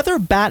 Whether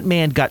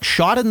Batman got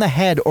shot in the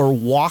head or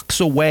walks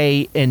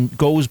away and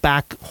goes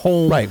back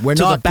home to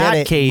the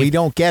Batcave, we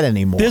don't get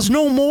any more. There's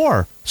no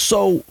more.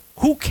 So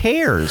who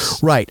cares?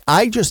 Right.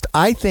 I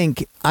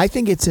think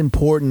it's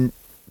important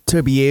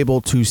to be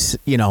able to,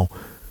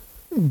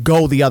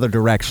 go the other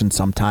direction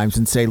sometimes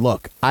and say,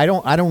 look, I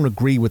don't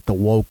agree with the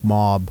woke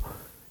mob,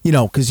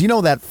 because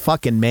that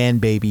fucking man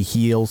baby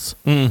Heels.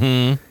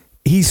 Mm-hmm.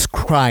 He's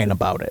crying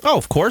about it. Oh,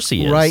 of course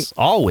he is. Right.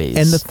 Always.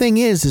 And the thing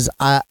is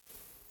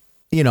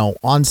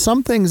on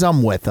some things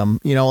I'm with him.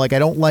 Like I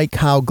don't like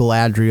how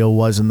Galadriel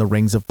was in the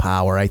Rings of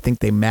Power. I think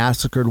they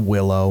massacred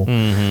Willow.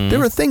 Mm-hmm.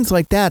 There are things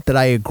like that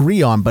I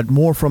agree on, but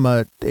more from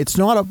it's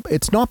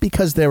not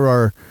because there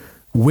are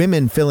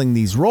women filling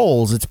these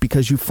roles. It's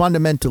because you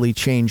fundamentally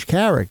change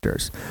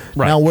characters.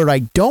 Right. Now, where I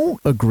don't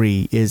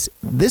agree is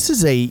this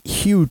is a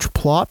huge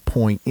plot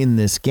point in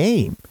this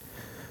game.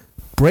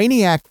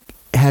 Brainiac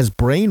has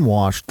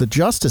brainwashed the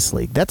Justice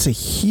League. That's a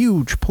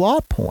huge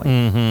plot point.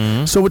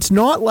 Mm-hmm. So it's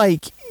not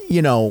like,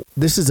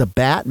 this is a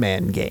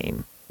Batman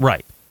game.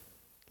 Right.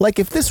 Like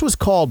if this was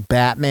called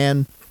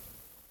Batman,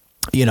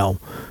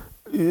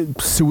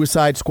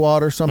 Suicide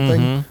Squad or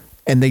something,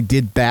 and they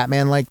did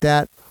Batman like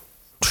that,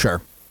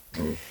 sure.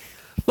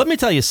 Let me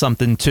tell you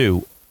something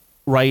too,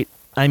 right?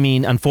 I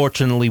mean,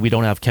 unfortunately, we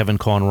don't have Kevin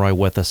Conroy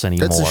with us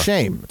anymore. That's a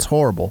shame. It's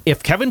horrible.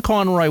 If Kevin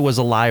Conroy was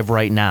alive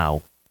right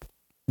now,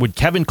 would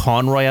Kevin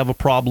Conroy have a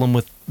problem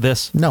with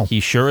this? No.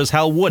 He sure as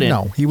hell wouldn't.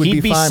 No, he would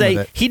be fine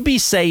with it. He'd be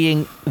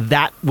saying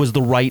that was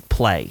the right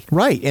play.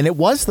 Right, and it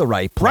was the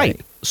right play.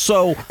 Right.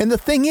 So, and the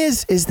thing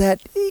is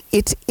that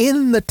it's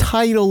in the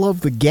title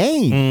of the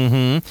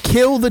game.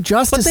 Kill the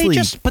Justice League.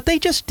 But they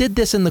just did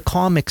this in the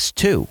comics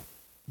too.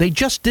 They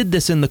just did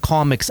this in the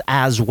comics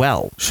as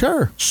well.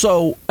 Sure.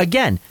 So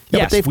again,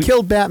 yes, but they've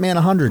killed Batman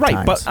 100 times.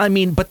 Right, but I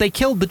mean, they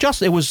killed the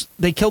Justice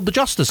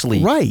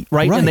League. Right.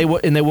 And they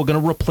were going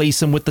to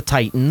replace him with the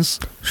Titans.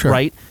 Sure.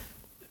 Right.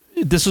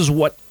 This is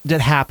what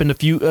that happened a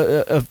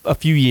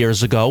few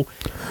years ago.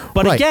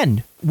 But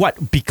again,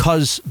 what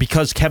because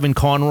Kevin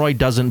Conroy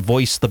doesn't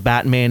voice the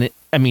Batman.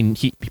 I mean,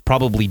 he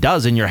probably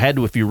does in your head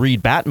if you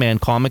read Batman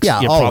comics. Yeah,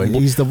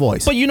 he's the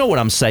voice. But you know what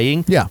I'm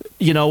saying? Yeah.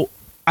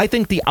 I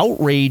think the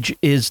outrage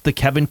is the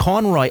Kevin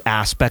Conroy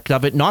aspect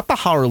of it, not the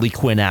Harley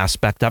Quinn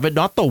aspect of it,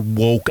 not the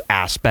woke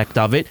aspect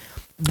of it.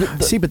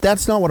 See, but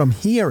that's not what I'm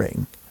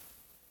hearing.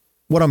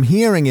 What I'm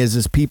hearing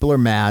is people are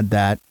mad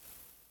that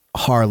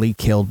Harley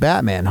killed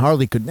Batman.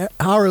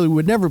 Harley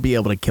would never be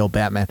able to kill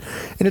Batman.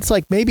 And it's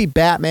like maybe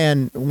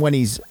Batman, when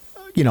he's,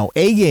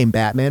 A-game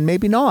Batman,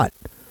 maybe not.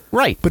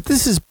 Right. But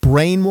this is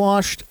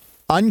brainwashed,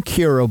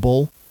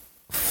 uncurable,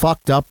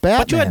 fucked up Batman.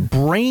 But you had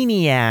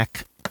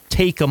Brainiac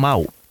take him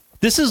out.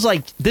 This is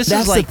like That's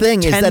 10% the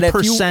thing, is that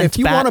if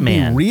you want to be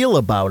Batman. real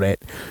about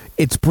it,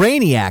 it's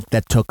Brainiac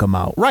that took him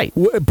out. Right.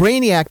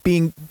 Brainiac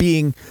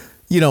being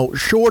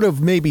short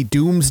of maybe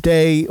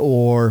Doomsday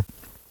or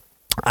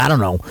I don't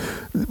know,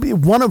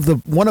 one of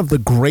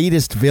the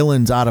greatest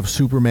villains out of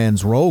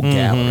Superman's rogue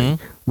gallery,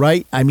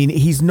 right? I mean,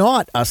 he's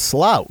not a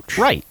slouch.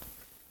 Right.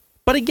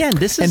 But again,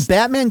 and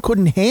Batman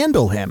couldn't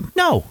handle him.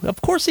 No,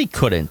 of course he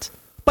couldn't.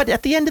 But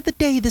at the end of the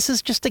day, this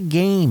is just a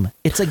game.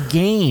 It's a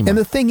game. And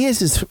the thing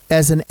is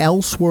as an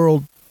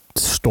Elseworld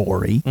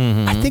story,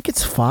 I think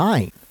it's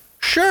fine.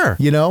 Sure.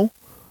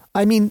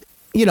 I mean,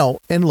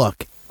 and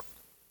look,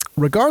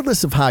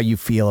 regardless of how you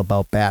feel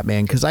about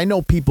Batman, because I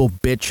know people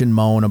bitch and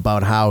moan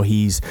about how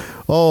he's,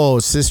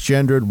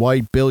 cisgendered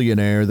white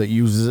billionaire that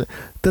uses it.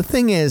 The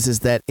thing is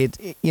that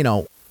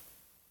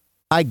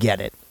I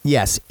get it.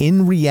 Yes,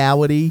 in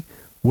reality,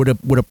 would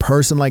a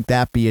person like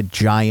that be a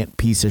giant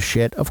piece of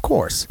shit? Of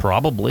course.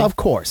 Probably. Of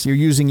course. You're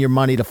using your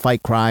money to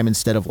fight crime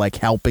instead of like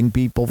helping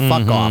people.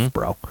 Fuck off,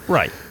 bro.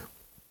 Right.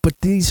 But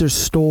these are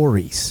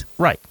stories.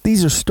 Right.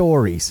 These are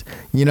stories,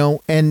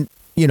 and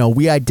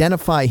we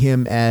identify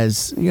him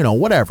as,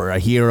 whatever, a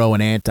hero,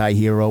 an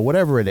anti-hero,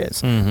 whatever it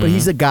is. But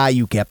he's a guy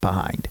you get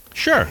behind.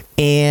 Sure.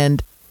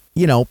 And,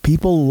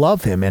 people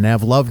love him and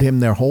have loved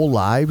him their whole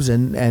lives.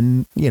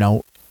 And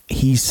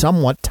he's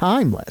somewhat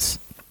timeless.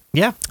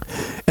 Yeah.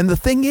 And the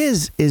thing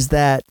is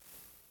that,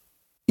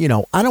 I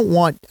don't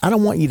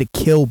want you to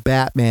kill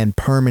Batman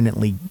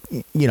permanently,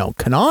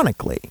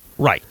 canonically.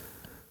 Right.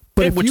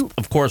 But which,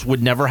 of course,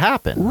 would never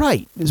happen.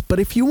 Right. But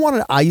if you want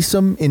to ice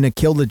him in a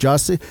Kill the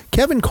Justice,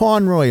 Kevin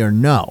Conroy or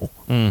no,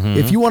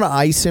 if you want to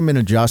ice him in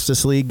a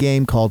Justice League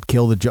game called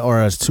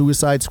or a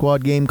Suicide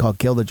Squad game called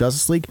Kill the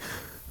Justice League,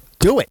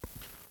 do it.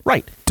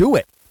 Right. Do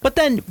it. But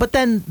then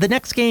the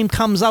next game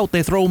comes out,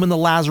 they throw him in the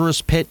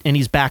Lazarus pit, and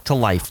he's back to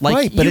life. Like,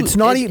 right, but it's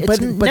not even.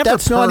 But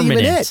that's permanent. Not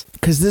even it,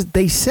 because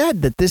they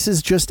said that this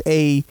is just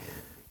a,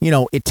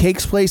 it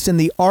takes place in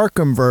the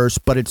Arkhamverse,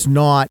 but it's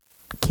not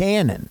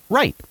canon.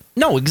 Right.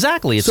 No,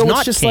 exactly. It's so not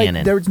it's just canon.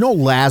 Like there's no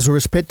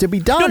Lazarus pit to be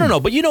done. No.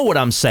 But you know what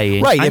I'm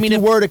saying, right? I If mean, you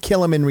were to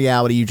kill him in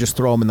reality, you just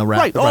throw him in the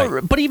right.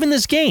 Right. But even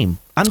this game,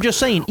 I'm just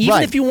saying,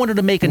 even if you wanted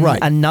to make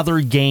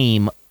another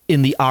game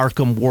in the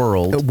Arkham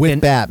world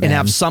with Batman and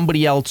have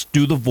somebody else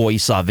do the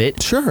voice of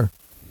it, sure.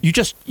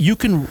 You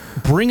can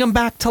bring him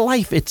back to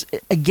life. It's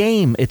a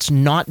game. It's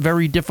not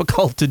very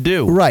difficult to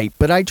do. Right.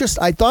 But I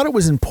thought it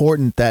was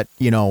important that,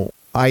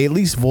 I at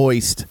least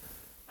voiced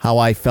how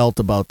I felt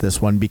about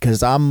this one,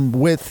 because I'm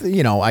with,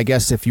 I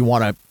guess if you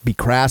want to be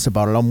crass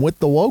about it, I'm with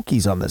the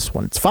wokies on this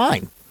one. It's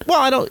fine.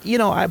 Well, I don't,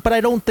 but I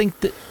don't think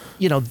that,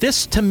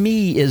 this to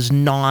me is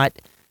not,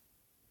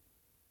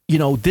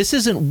 this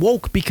isn't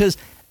woke, because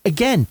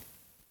again,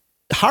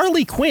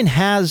 Harley Quinn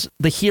has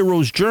the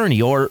hero's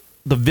journey or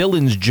the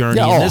villain's journey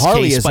in this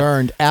Harley case. has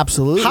earned,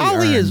 absolutely.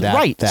 Harley is that,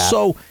 right. That.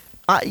 So,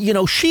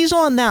 she's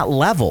on that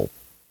level.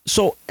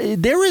 So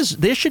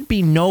there should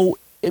be no,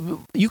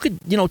 you could,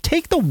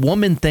 take the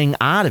woman thing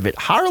out of it.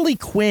 Harley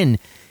Quinn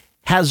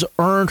has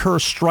earned her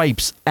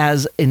stripes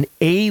as an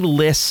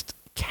A-list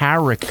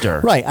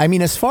character. Right. I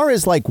mean, as far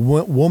as like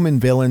woman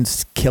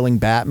villains killing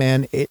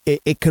Batman,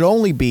 it could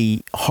only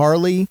be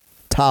Harley,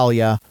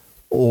 Talia,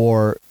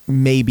 or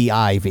maybe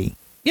Ivy.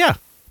 Yeah.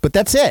 But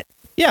that's it.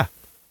 Yeah.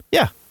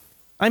 Yeah.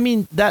 I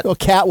mean, that. Well,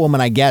 Catwoman,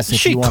 I guess.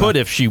 She could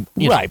if she.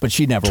 Right, but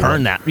she never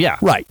turned would. that. Yeah.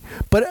 Right.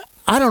 But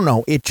I don't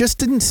know. It just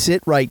didn't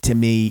sit right to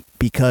me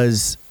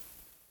because,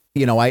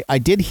 I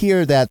did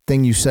hear that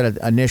thing you said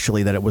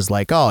initially that it was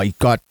like, oh, he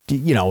got,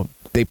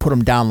 they put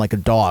him down like a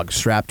dog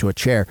strapped to a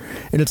chair.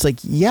 And it's like,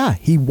 yeah,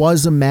 he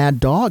was a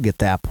mad dog at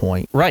that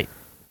point. Right.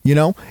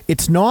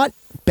 It's not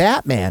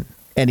Batman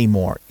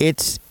anymore.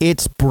 It's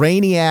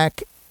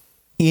Brainiac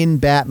in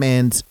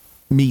Batman's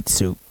meat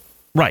suit.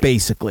 Right.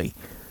 Basically.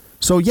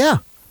 So, yeah.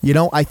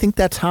 I think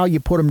that's how you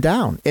put him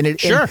down. And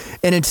sure.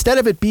 And instead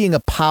of it being a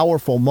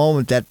powerful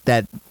moment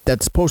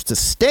that's supposed to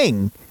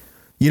sting,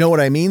 you know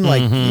what I mean?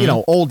 Like,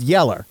 Old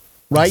Yeller,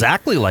 right?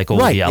 Exactly like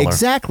Old Yeller.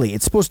 Exactly.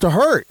 It's supposed to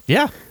hurt.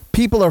 Yeah.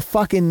 People are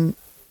fucking,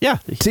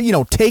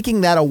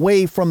 taking that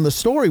away from the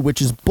story,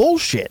 which is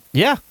bullshit.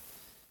 Yeah.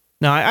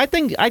 No, I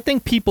think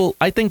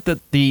that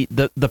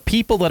the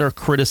people that are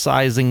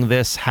criticizing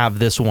this have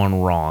this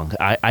one wrong.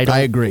 I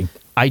agree.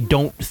 I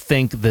don't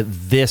think that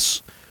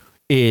this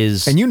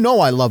is, and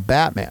I love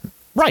Batman.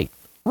 Right.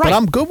 But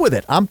I'm good with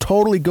it. I'm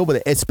totally good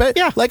with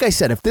it. Like I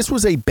said, if this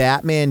was a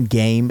Batman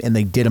game and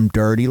they did him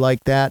dirty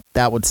like that,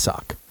 that would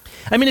suck.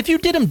 I mean,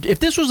 if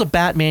this was a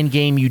Batman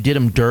game, you did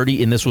him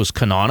dirty and this was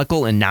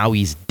canonical and now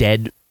he's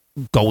dead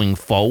going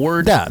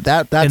forward. Yeah,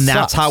 that and sucks.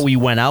 That's how we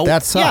went out.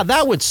 That sucks. Yeah,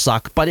 that would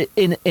suck. But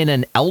in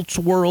an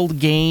Elseworld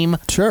game,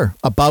 sure,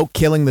 about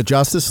killing the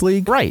Justice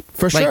League, right?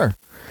 For sure.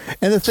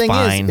 And the thing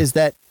is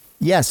that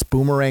yes,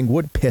 Boomerang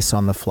would piss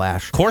on the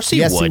Flash. Of course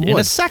he would in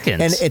a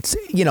second. And it's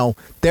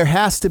there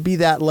has to be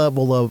that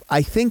level of,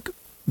 I think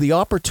the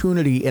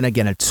opportunity, and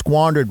again, it's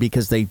squandered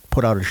because they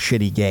put out a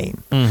shitty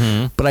game.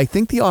 But I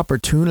think the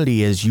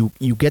opportunity is you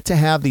get to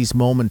have these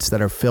moments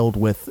that are filled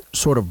with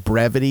sort of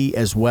brevity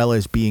as well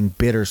as being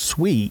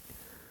bittersweet,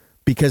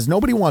 because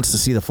nobody wants to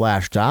see the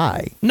Flash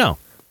die. No.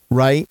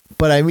 Right?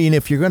 But I mean,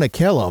 if you're going to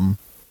kill him,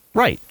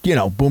 right?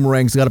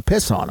 Boomerang's got to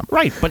piss on him.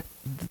 Right, but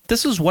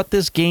this is what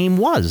this game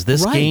was.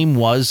 This game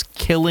was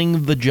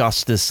killing the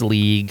Justice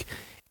League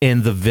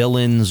and the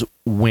villains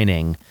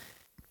winning.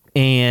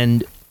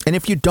 And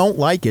if you don't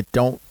like it,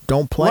 don't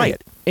play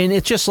it. And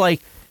it's just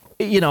like,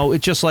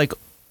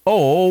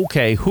 oh,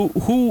 okay,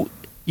 who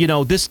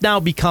this now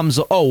becomes,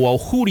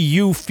 who do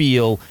you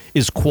feel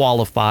is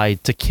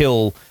qualified to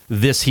kill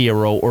this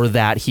hero or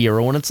that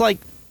hero? And it's like,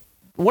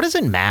 what does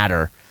it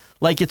matter?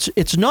 Like,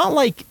 it's not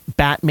like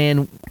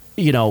Batman,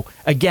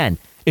 again,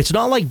 it's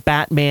not like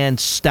Batman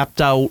stepped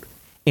out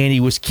and he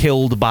was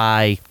killed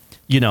by,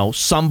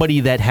 somebody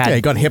that had... Yeah,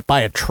 he got hit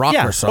by a truck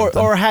or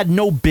something. Or had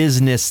no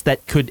business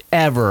that could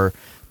ever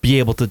be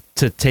able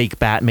to take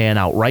Batman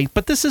out, right?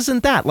 But this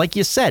isn't that. Like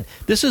you said,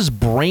 this is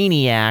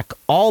Brainiac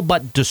all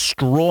but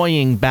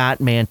destroying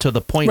Batman to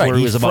the point where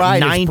he was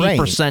about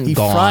 90% gone. He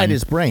fried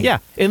his brain. Yeah,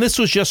 and this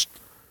was just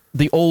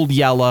the old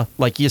Yella,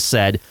 like you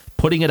said,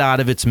 putting it out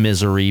of its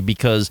misery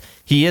because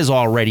he is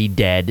already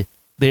dead.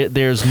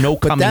 There's no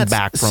coming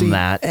back from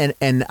that.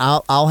 And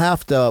I'll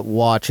have to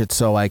watch it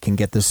so I can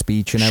get the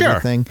speech and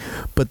everything.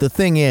 But the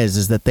thing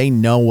is that they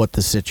know what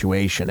the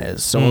situation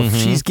is. So if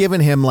she's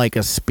giving him like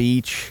a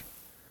speech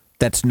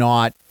that's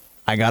not,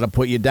 I got to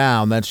put you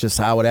down, that's just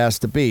how it has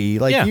to be.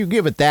 Like, you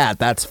give it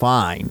that's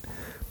fine.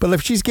 But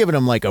if she's giving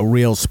him like a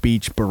real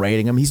speech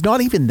berating him, he's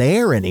not even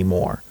there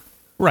anymore.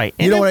 Right.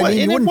 You know what I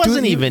mean? And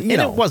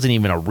it wasn't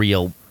even a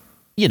real...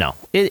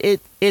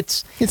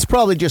 It's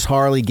probably just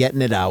Harley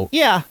getting it out.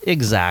 Yeah,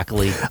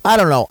 exactly. I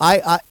don't know.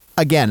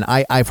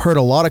 I've heard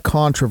a lot of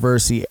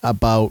controversy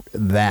about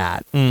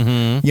that.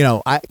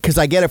 Because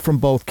I get it from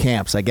both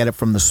camps. I get it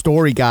from the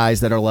story guys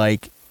that are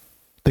like,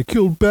 they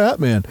killed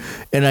Batman,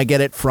 and I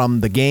get it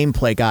from the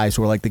gameplay guys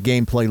who are like, the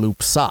gameplay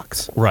loop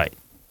sucks. Right.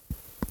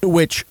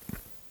 Which,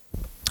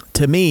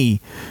 to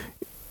me,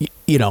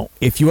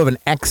 if you have an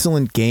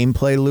excellent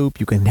gameplay loop,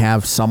 you can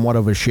have somewhat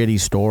of a shitty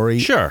story.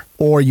 Sure.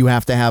 Or you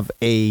have to have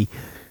a,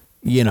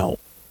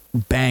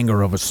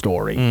 banger of a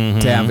story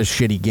to have a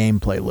shitty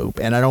gameplay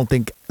loop. And I don't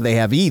think they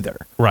have either.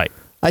 Right.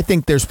 I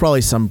think there's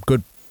probably some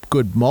good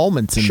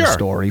moments in the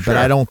story, but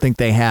I don't think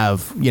they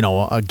have,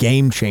 a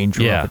game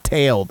changer of a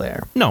tale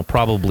there. No,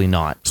 probably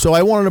not. So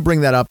I wanted to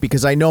bring that up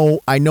because I know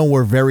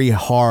we're very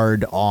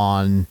hard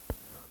on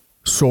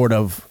sort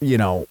of,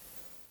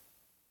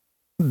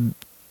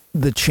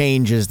 the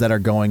changes that are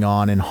going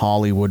on in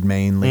Hollywood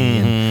mainly,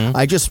 and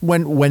I just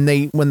when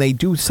they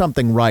do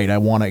something right, I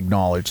want to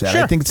acknowledge that.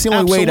 Sure, I think it's the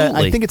only way to.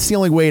 I think it's the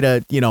only way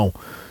to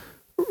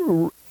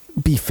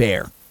be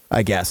fair,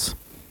 I guess.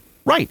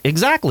 Right,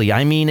 exactly.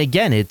 I mean,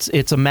 again,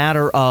 it's a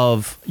matter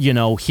of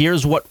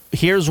here's what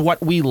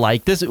we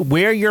like. This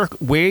we're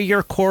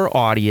your core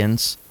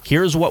audience.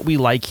 Here's what we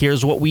like.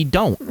 Here's what we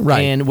don't.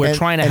 Right, and we're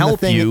trying to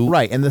help you.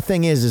 Right, and the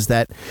thing is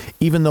that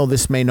even though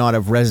this may not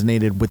have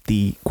resonated with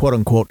the quote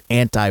unquote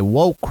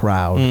anti-woke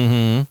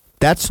crowd,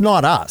 that's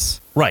not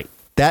us. Right.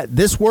 That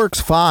this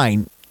works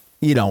fine.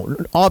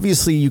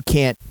 Obviously you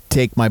can't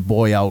take my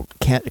boy out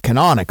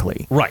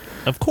canonically. Right,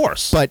 of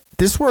course. But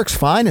this works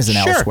fine as an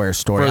Elsewhere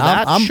story.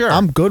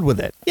 I'm good with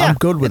it. Yeah, I'm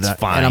good with it.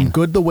 Fine. And I'm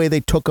good the way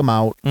they took him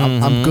out.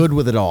 I'm good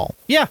with it all.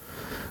 Yeah.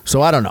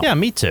 So I don't know. Yeah,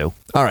 me too.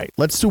 All right,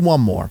 let's do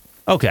one more.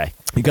 Okay.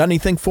 You got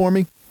anything for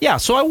me? Yeah,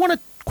 so I want to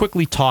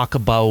quickly talk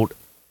about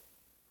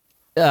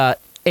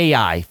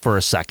AI for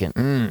a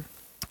second.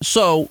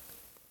 So,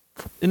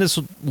 and this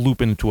will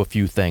loop into a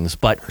few things,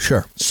 but...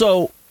 Sure.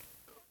 So,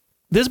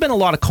 there's been a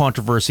lot of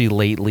controversy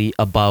lately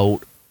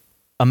about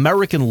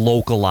American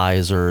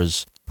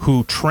localizers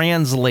who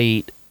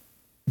translate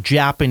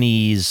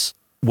Japanese,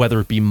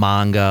 whether it be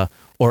manga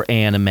or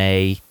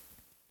anime,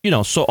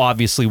 so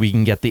obviously we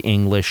can get the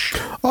English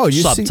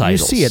subtitles. You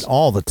see it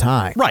all the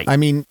time. Right. I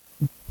mean,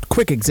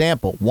 quick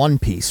example, One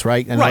Piece,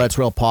 right? I know that's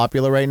real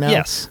popular right now.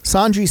 Yes.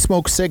 Sanji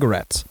smokes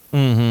cigarettes.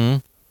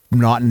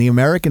 Not in the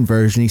American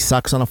version. He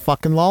sucks on a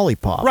fucking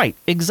lollipop. Right,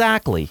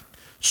 exactly.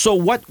 So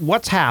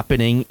what's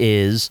happening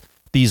is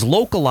these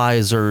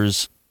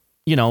localizers,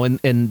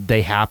 and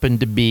they happen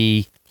to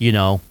be,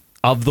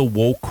 of the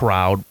woke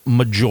crowd,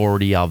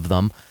 majority of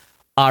them,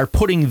 are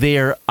putting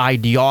their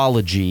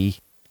ideology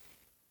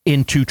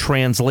into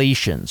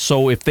translation.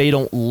 So if they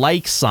don't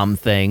like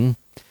something,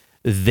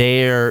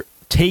 they're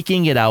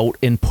taking it out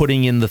and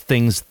putting in the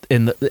things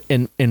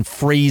in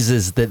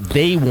phrases that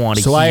they want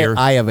to hear.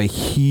 So I have a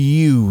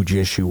huge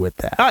issue with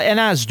that. And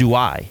as do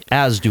I.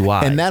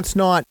 And that's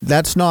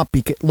not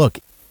because, look,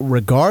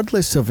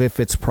 regardless of if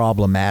it's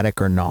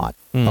problematic or not,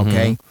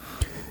 okay?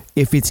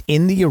 If it's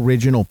in the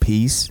original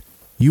piece,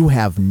 you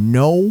have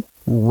no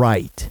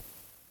right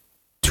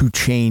to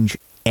change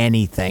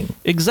anything.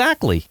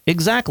 Exactly.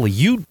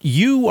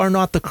 You are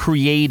not the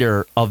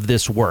creator of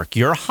this work.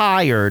 You're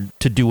hired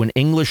to do an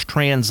English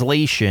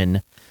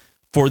translation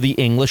for the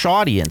English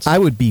audience. I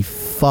would be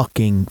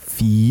fucking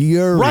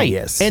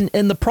furious. Right.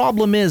 And the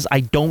problem is, I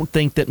don't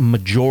think that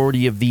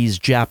majority of these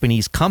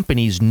Japanese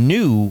companies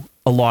knew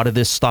a lot of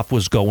this stuff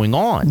was going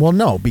on. Well,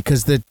 no,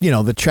 because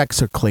the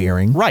checks are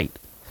clearing. Right.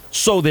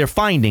 So they're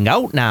finding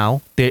out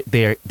now.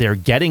 They're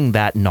getting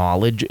that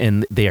knowledge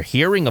and they're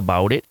hearing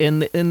about it,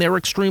 and they're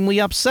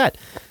extremely upset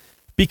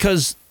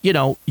because you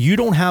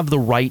don't have the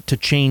right to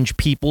change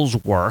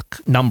people's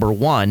work, number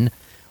one,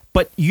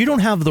 but you don't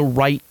have the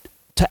right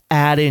to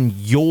add in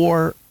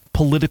your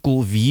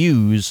political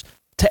views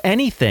to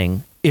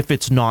anything if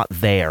it's not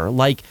there.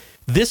 Like,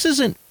 this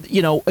isn't,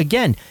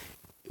 again,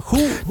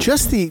 who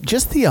just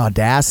the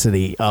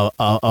audacity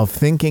of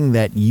thinking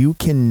that you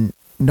can.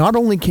 Not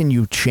only can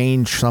you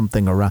change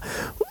something around,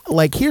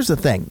 like, here's the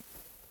thing.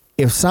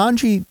 If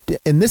Sanji,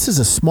 and this is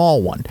a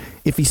small one,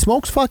 if he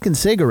smokes fucking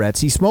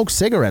cigarettes, he smokes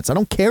cigarettes. I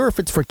don't care if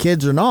it's for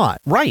kids or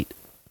not. Right.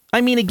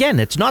 I mean,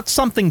 again, it's not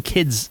something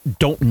kids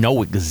don't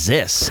know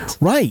exists.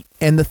 Right.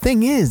 And the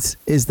thing is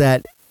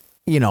that,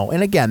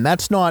 and again,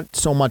 that's not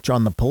so much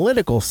on the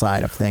political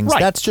side of things. Right.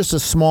 That's just a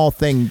small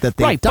thing that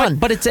they've done.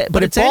 But it's it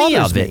any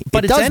bothers of me. it.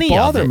 But it it's does any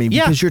bother of it. me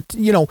Yeah.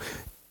 because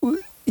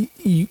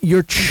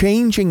you're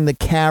changing the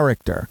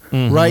character,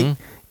 right?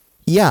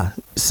 Yeah,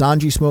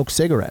 Sanji smokes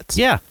cigarettes.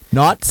 Yeah.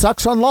 Not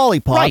sucks on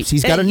lollipops. Right.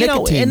 He's got a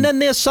nicotine. And then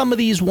there's some of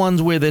these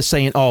ones where they're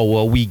saying, oh,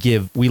 well,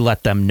 we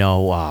let them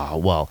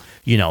know,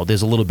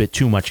 there's a little bit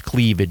too much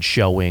cleavage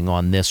showing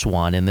on this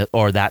one,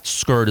 or that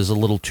skirt is a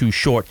little too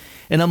short.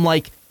 And I'm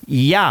like,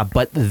 yeah,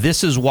 but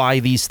this is why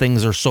these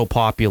things are so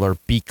popular,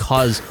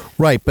 because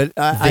right, but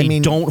they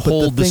don't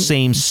hold the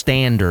same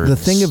standards. The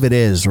thing of it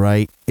is,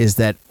 right, is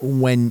that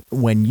when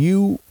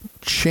you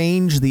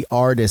change the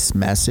artist's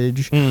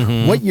message,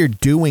 what you're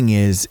doing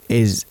is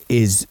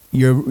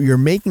you're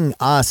making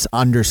us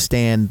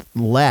understand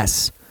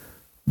less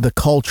the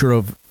culture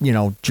of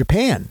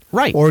Japan,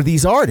 right, or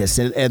these artists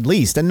at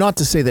least. And not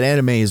to say that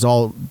anime is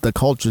all the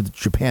culture that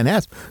Japan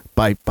has.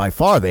 By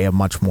far, they have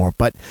much more.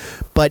 But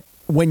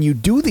when you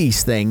do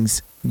these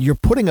things, you're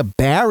putting a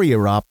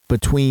barrier up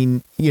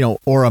between,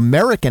 or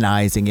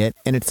Americanizing it.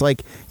 And it's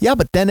like, yeah,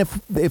 but then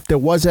if there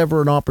was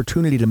ever an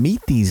opportunity to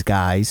meet these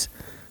guys,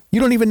 you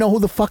don't even know who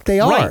the fuck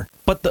they are.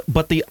 Right.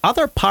 But the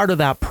other part of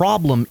that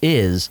problem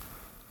is,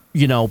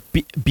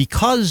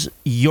 because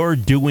you're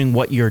doing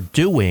what you're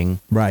doing,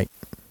 right,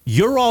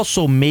 you're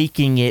also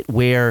making it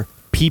where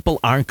people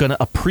aren't going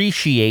to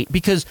appreciate,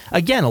 because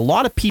again, a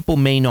lot of people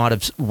may not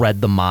have read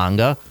the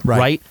manga,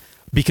 right?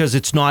 Because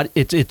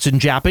it's in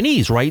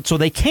Japanese, right? So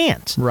they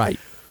can't. Right.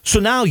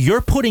 So now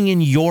you're putting in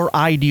your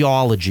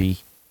ideology,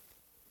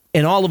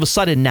 and all of a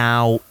sudden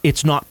now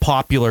it's not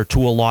popular to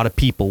a lot of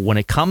people. When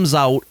it comes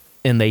out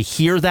and they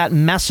hear that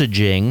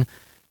messaging,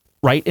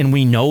 right? And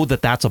we know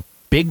that that's a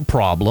big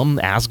problem.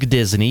 Ask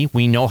Disney.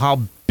 We know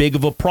how big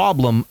of a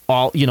problem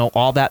all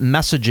that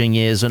messaging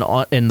is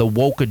and the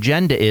woke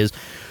agenda is.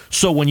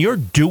 So when you're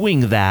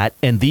doing that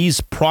and these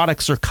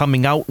products are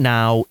coming out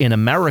now in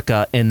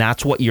America and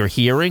that's what you're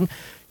hearing,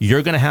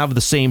 you're going to have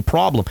the same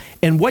problem.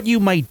 And what you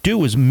might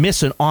do is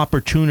miss an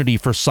opportunity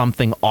for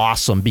something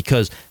awesome,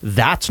 because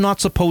that's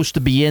not supposed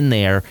to be in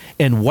there.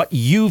 And what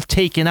you've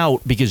taken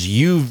out, because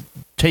you've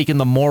taken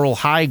the moral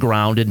high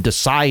ground and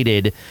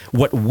decided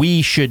what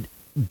we should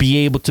be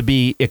able to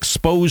be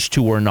exposed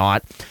to or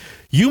not,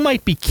 you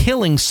might be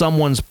killing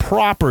someone's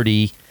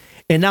property.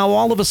 And now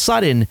all of a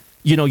sudden,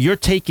 you're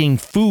taking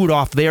food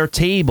off their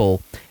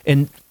table,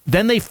 and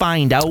then they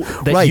find out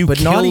that you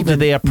killed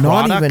their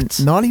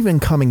product. Not even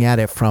coming at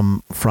it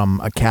from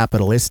a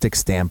capitalistic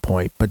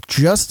standpoint, but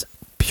just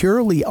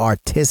purely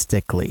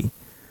artistically.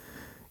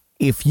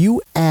 If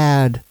you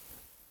add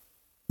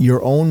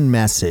your own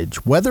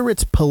message, whether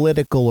it's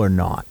political or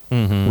not,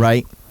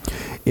 right?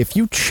 If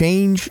you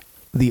change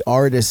the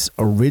artist's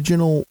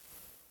original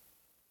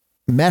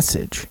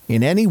message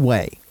in any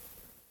way,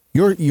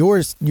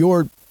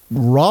 you're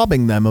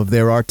robbing them of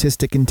their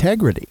artistic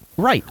integrity,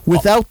 right?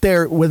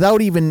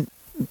 Without even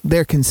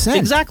their consent.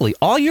 Exactly.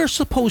 All you're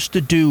supposed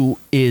to do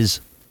is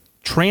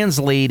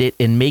translate it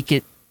and make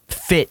it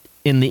fit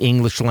in the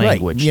English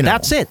language. Right.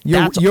 That's it.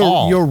 That's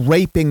all. You're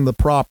raping the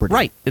property.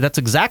 Right. That's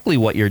exactly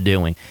what you're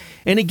doing.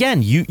 And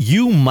again,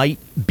 you might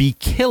be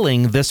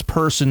killing this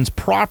person's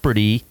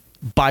property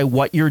by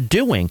what you're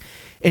doing,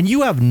 and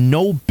you have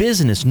no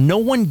business. No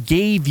one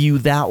gave you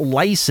that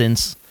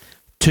license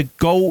to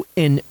go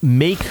and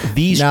make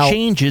these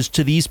changes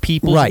to these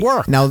people's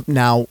work.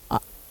 Now,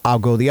 I'll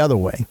go the other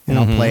way, and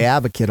I'll play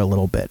advocate a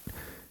little bit.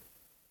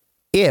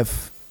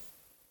 If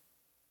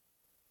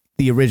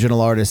the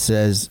original artist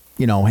says,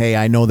 hey,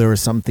 I know there are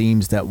some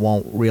themes that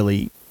won't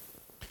really,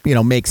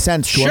 make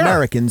sense to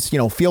Americans,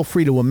 feel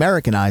free to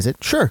Americanize it.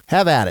 Sure,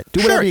 have at it.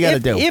 Do whatever you got to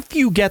do. If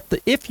you get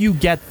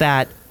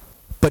that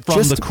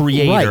from the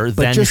creator,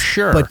 then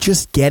sure. But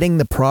just getting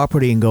the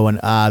property and going,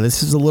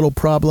 this is a little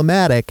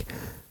problematic.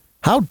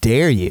 How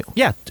dare you?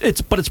 Yeah,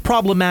 it's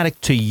problematic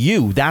to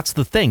you. That's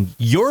the thing.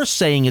 You're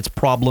saying it's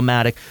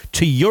problematic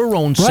to your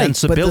own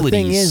sensibilities. But the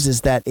thing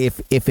is that if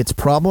it's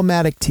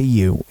problematic to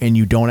you and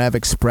you don't have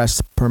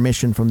express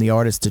permission from the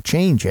artist to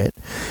change it,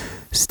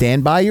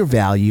 stand by your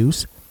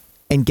values,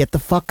 and get the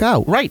fuck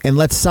out. Right. And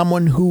let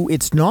someone who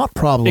it's not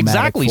problematic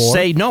exactly for,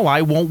 say, no,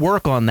 I won't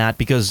work on that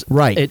because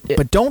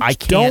but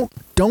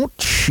don't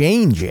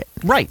change it.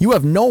 Right. You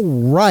have no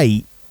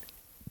right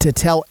to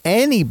tell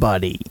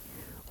anybody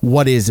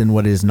what is and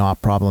what is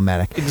not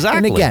problematic. Exactly.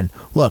 And again,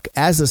 look,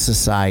 as a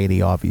society,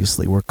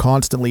 obviously, we're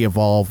constantly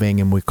evolving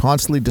and we're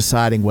constantly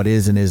deciding what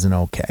is and isn't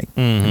okay,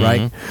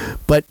 right?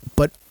 But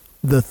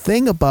the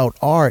thing about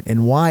art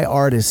and why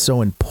art is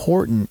so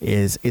important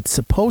is it's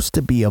supposed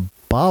to be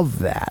above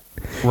that.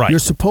 Right. You're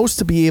supposed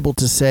to be able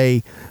to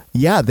say,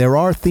 yeah, there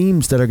are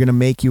themes that are going to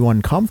make you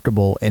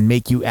uncomfortable and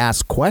make you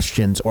ask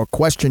questions or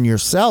question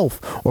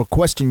yourself or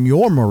question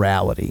your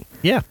morality.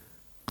 Yeah.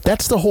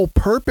 That's the whole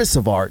purpose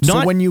of art.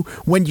 So when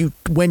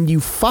you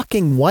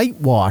fucking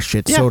whitewash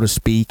it, so to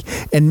speak,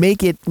 and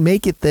make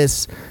it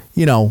this,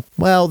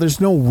 well,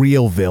 there's no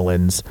real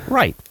villains.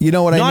 Right. You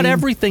know what I mean? Not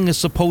everything is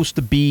supposed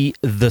to be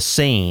the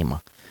same.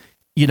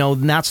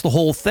 And that's the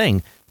whole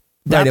thing.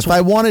 Right. If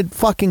I wanted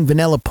fucking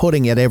vanilla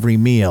pudding at every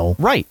meal.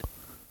 Right.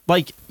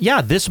 Like,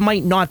 yeah, this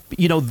might not,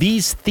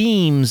 these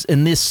themes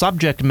and this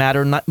subject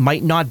matter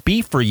might not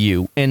be for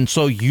you. And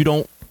so you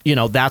don't,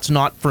 that's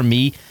not for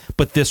me,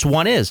 but this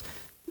one is.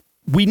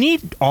 We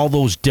need all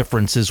those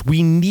differences.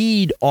 We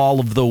need all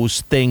of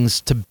those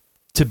things to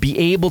be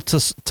able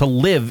to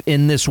live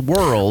in this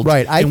world.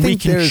 Right. And we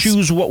can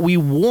choose what we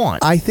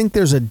want. I think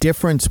there's a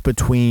difference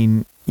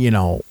between,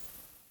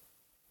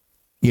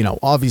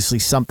 obviously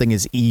something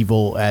is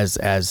evil as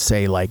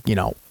say like,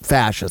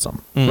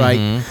 fascism,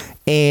 right?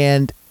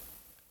 And,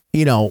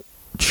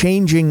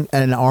 changing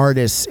an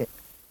artist's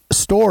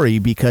story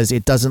because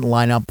it doesn't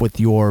line up with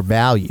your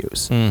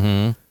values.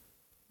 You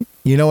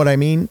know what I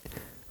mean?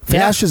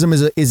 Fascism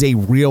is a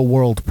real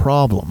world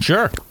problem.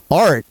 Sure.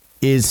 Art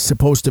is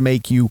supposed to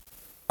make you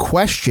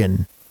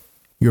question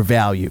your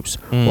values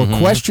or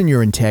question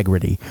your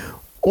integrity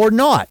or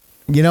not,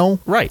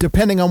 right.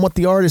 depending on what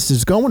the artist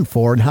is going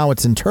for and how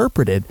it's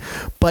interpreted.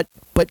 But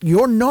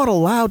you're not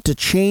allowed to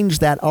change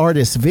that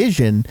artist's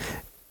vision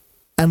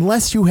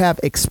unless you have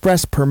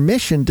express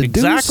permission to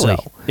do so.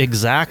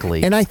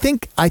 Exactly. And I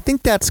think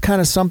that's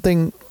kind of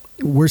something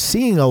we're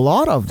seeing a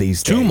lot of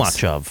these days.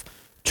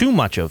 Too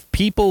much of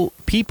people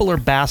are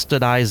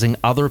bastardizing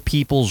other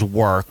people's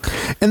work.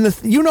 And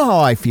you know how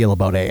I feel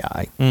about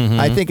AI.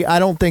 I think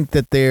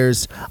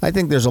there's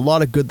a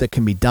lot of good that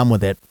can be done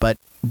with it, but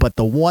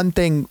the one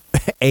thing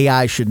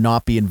AI should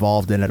not be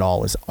involved in at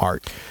all is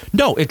art.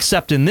 No,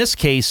 except in this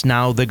case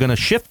now they're going to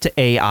shift to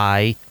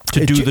AI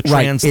to do the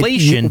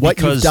translation.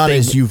 What you've done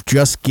is you've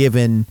just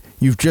given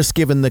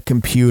the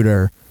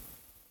computer,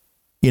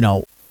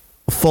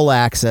 full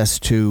access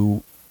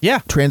to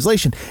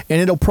translation,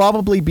 and it'll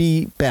probably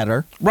be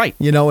better, right?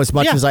 As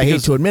much as I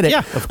hate to admit it,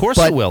 of course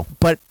it will.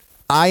 But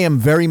I am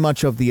very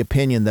much of the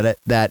opinion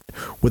that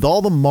with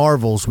all the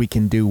marvels we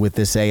can do with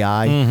this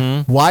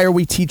AI, why are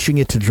we teaching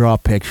it to draw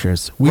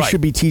pictures? We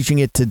should be teaching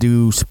it to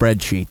do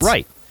spreadsheets,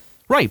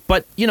 right.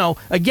 But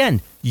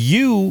again,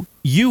 you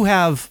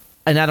have,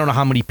 and I don't know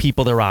how many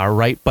people there are,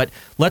 right? But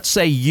let's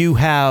say you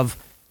have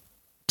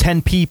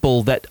 10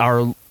 people that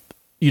are,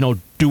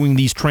 doing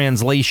these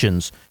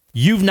translations.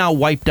 You've now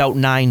wiped out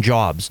 9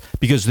 jobs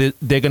because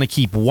they're going to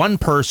keep one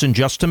person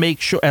just to make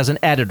sure, as an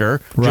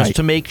editor, just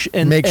to make sure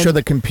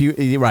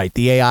the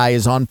the AI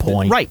is on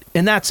point, right?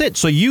 And that's it.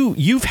 So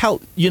you've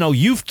helped,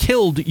 you've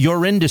killed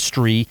your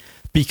industry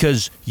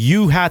because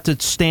you had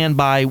to stand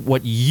by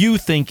what you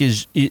think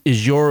is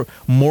your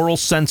moral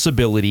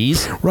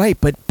sensibilities, right?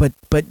 But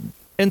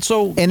and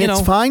so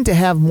it's fine to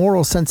have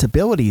moral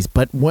sensibilities,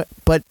 but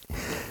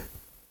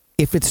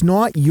if it's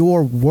not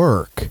your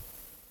work,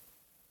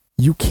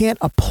 you can't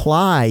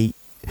apply.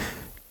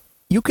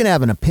 You can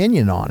have an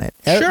opinion on it.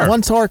 Sure.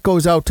 Once art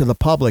goes out to the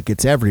public,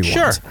 it's everyone's.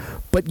 Sure.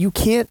 But you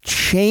can't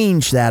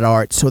change that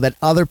art so that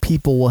other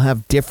people will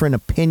have different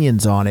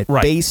opinions on it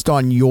based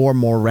on your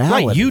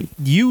morality. Right.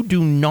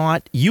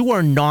 You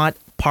are not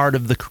part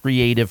of the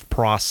creative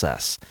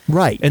process.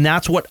 Right. And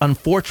that's what,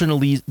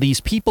 unfortunately,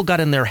 these people got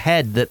in their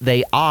head that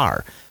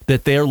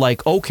they're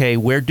like, okay,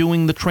 we're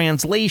doing the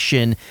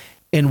translation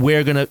and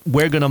we're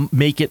gonna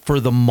make it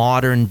for the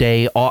modern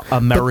day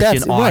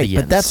American audience. Right,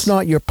 but that's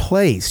not your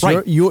place.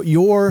 Right.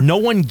 You're no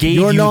one gave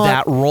you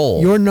that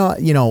role. You're not.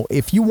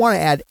 If you want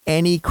to add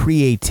any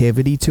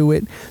creativity to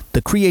it,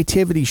 the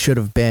creativity should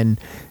have been,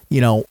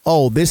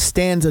 this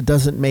stanza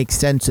doesn't make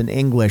sense in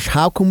English.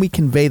 How can we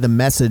convey the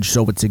message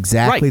so it's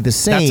exactly the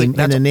same in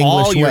an English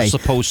all you're way?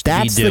 Supposed to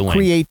that's be doing. The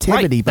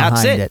creativity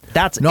behind it.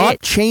 That's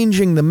not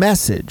changing the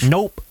message.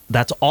 Nope.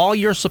 That's all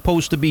you're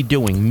supposed to be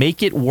doing.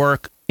 Make it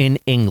work in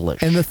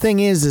English. And the thing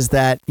is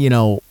that,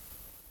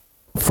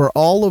 for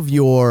all of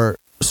your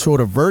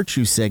sort of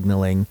virtue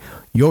signaling,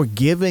 you're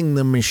giving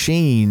the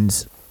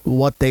machines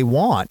what they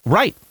want.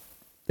 Right.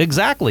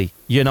 Exactly.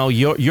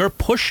 You're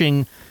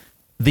pushing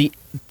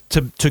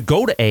to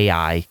go to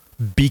AI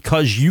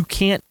because you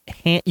can't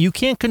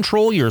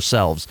control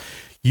yourselves.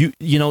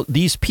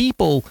 These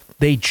people,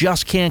 they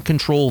just can't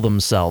control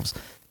themselves.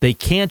 They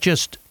can't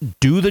just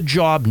do the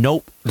job.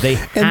 Nope. They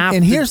have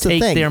and here's to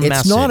take the thing. their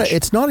It's message.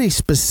 it's not a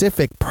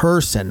specific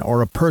person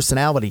or a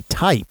personality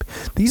type.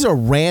 These are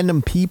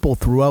random people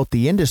throughout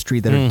the industry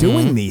that are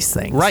doing these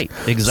things. Right,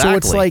 exactly. So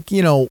it's like,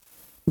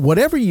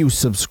 whatever you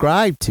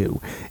subscribe to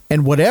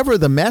and whatever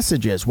the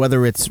message is,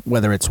 whether it's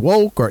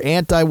woke or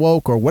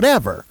anti-woke or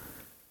whatever,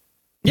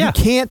 you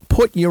can't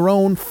put your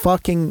own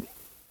fucking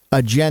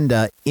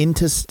agenda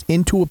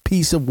into a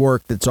piece of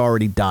work that's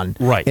already done,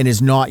 right, and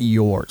is not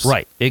yours.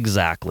 Right,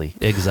 exactly.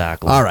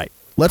 All right,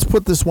 let's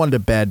put this one to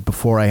bed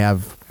before I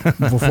have an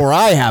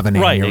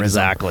aneurysm. Right,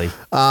 exactly.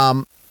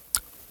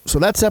 So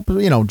that's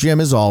Jim,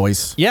 as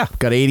always. Yeah,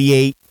 got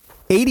 88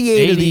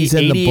 of these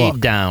in the book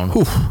down.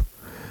 Oof.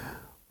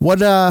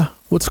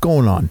 What's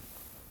going on?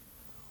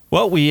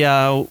 Well, we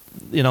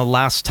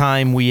last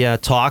time we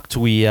talked,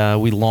 we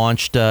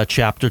launched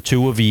chapter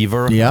 2 of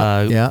Ever.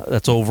 Yeah.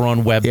 That's over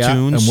on Webtoons.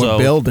 Yeah, and we're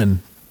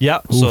building. Yeah.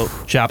 So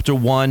chapter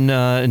 1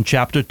 and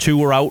chapter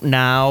 2 are out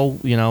now.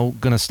 Going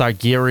to start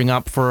gearing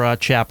up for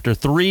chapter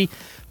 3.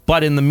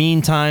 But in the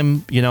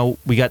meantime,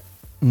 we got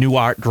new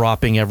art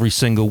dropping every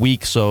single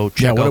week. So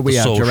check out the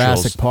socials.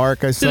 Jurassic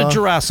Park, I saw. Did a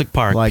Jurassic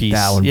Park like piece.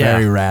 That one. Yeah.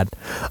 Very rad.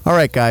 All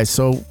right, guys.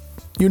 So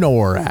you know where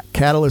we're at.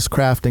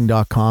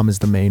 CatalystCrafting.com is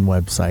the main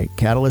website.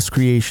 Catalyst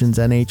Creations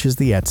NH is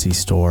the Etsy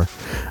store.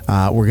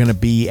 We're going to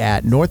be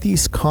at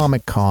Northeast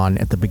Comic Con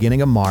at the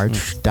beginning of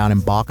March down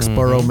in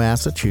Boxborough,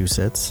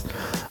 Massachusetts.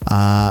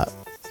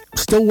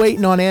 Still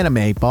waiting on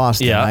Anime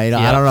Boston. Yeah, I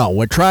don't know.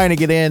 We're trying to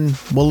get in.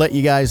 We'll let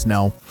you guys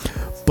know.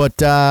 But,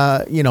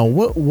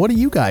 what do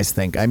you guys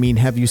think? I mean,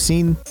 have you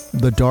seen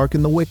The Dark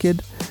and the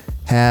Wicked?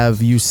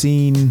 Have you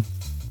seen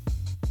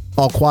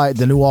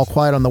the new All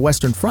Quiet on the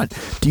Western Front?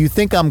 Do you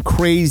think I'm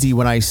crazy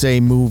when I say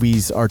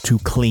movies are too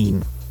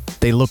clean?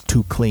 They look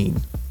too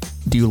clean.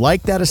 Do you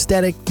like that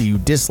aesthetic? Do you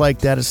dislike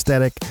that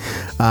aesthetic?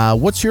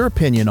 What's your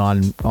opinion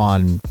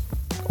on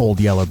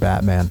Old Yeller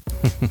Batman?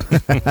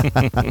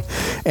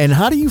 And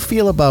how do you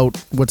feel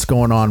about what's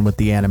going on with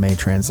the anime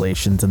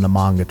translations and the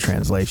manga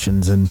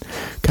translations and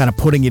kind of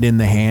putting it in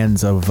the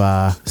hands of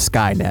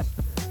Skynet?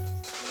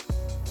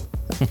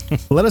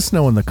 Let us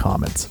know in the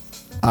comments.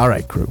 All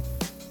right, crew.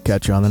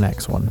 Catch you on the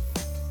next one.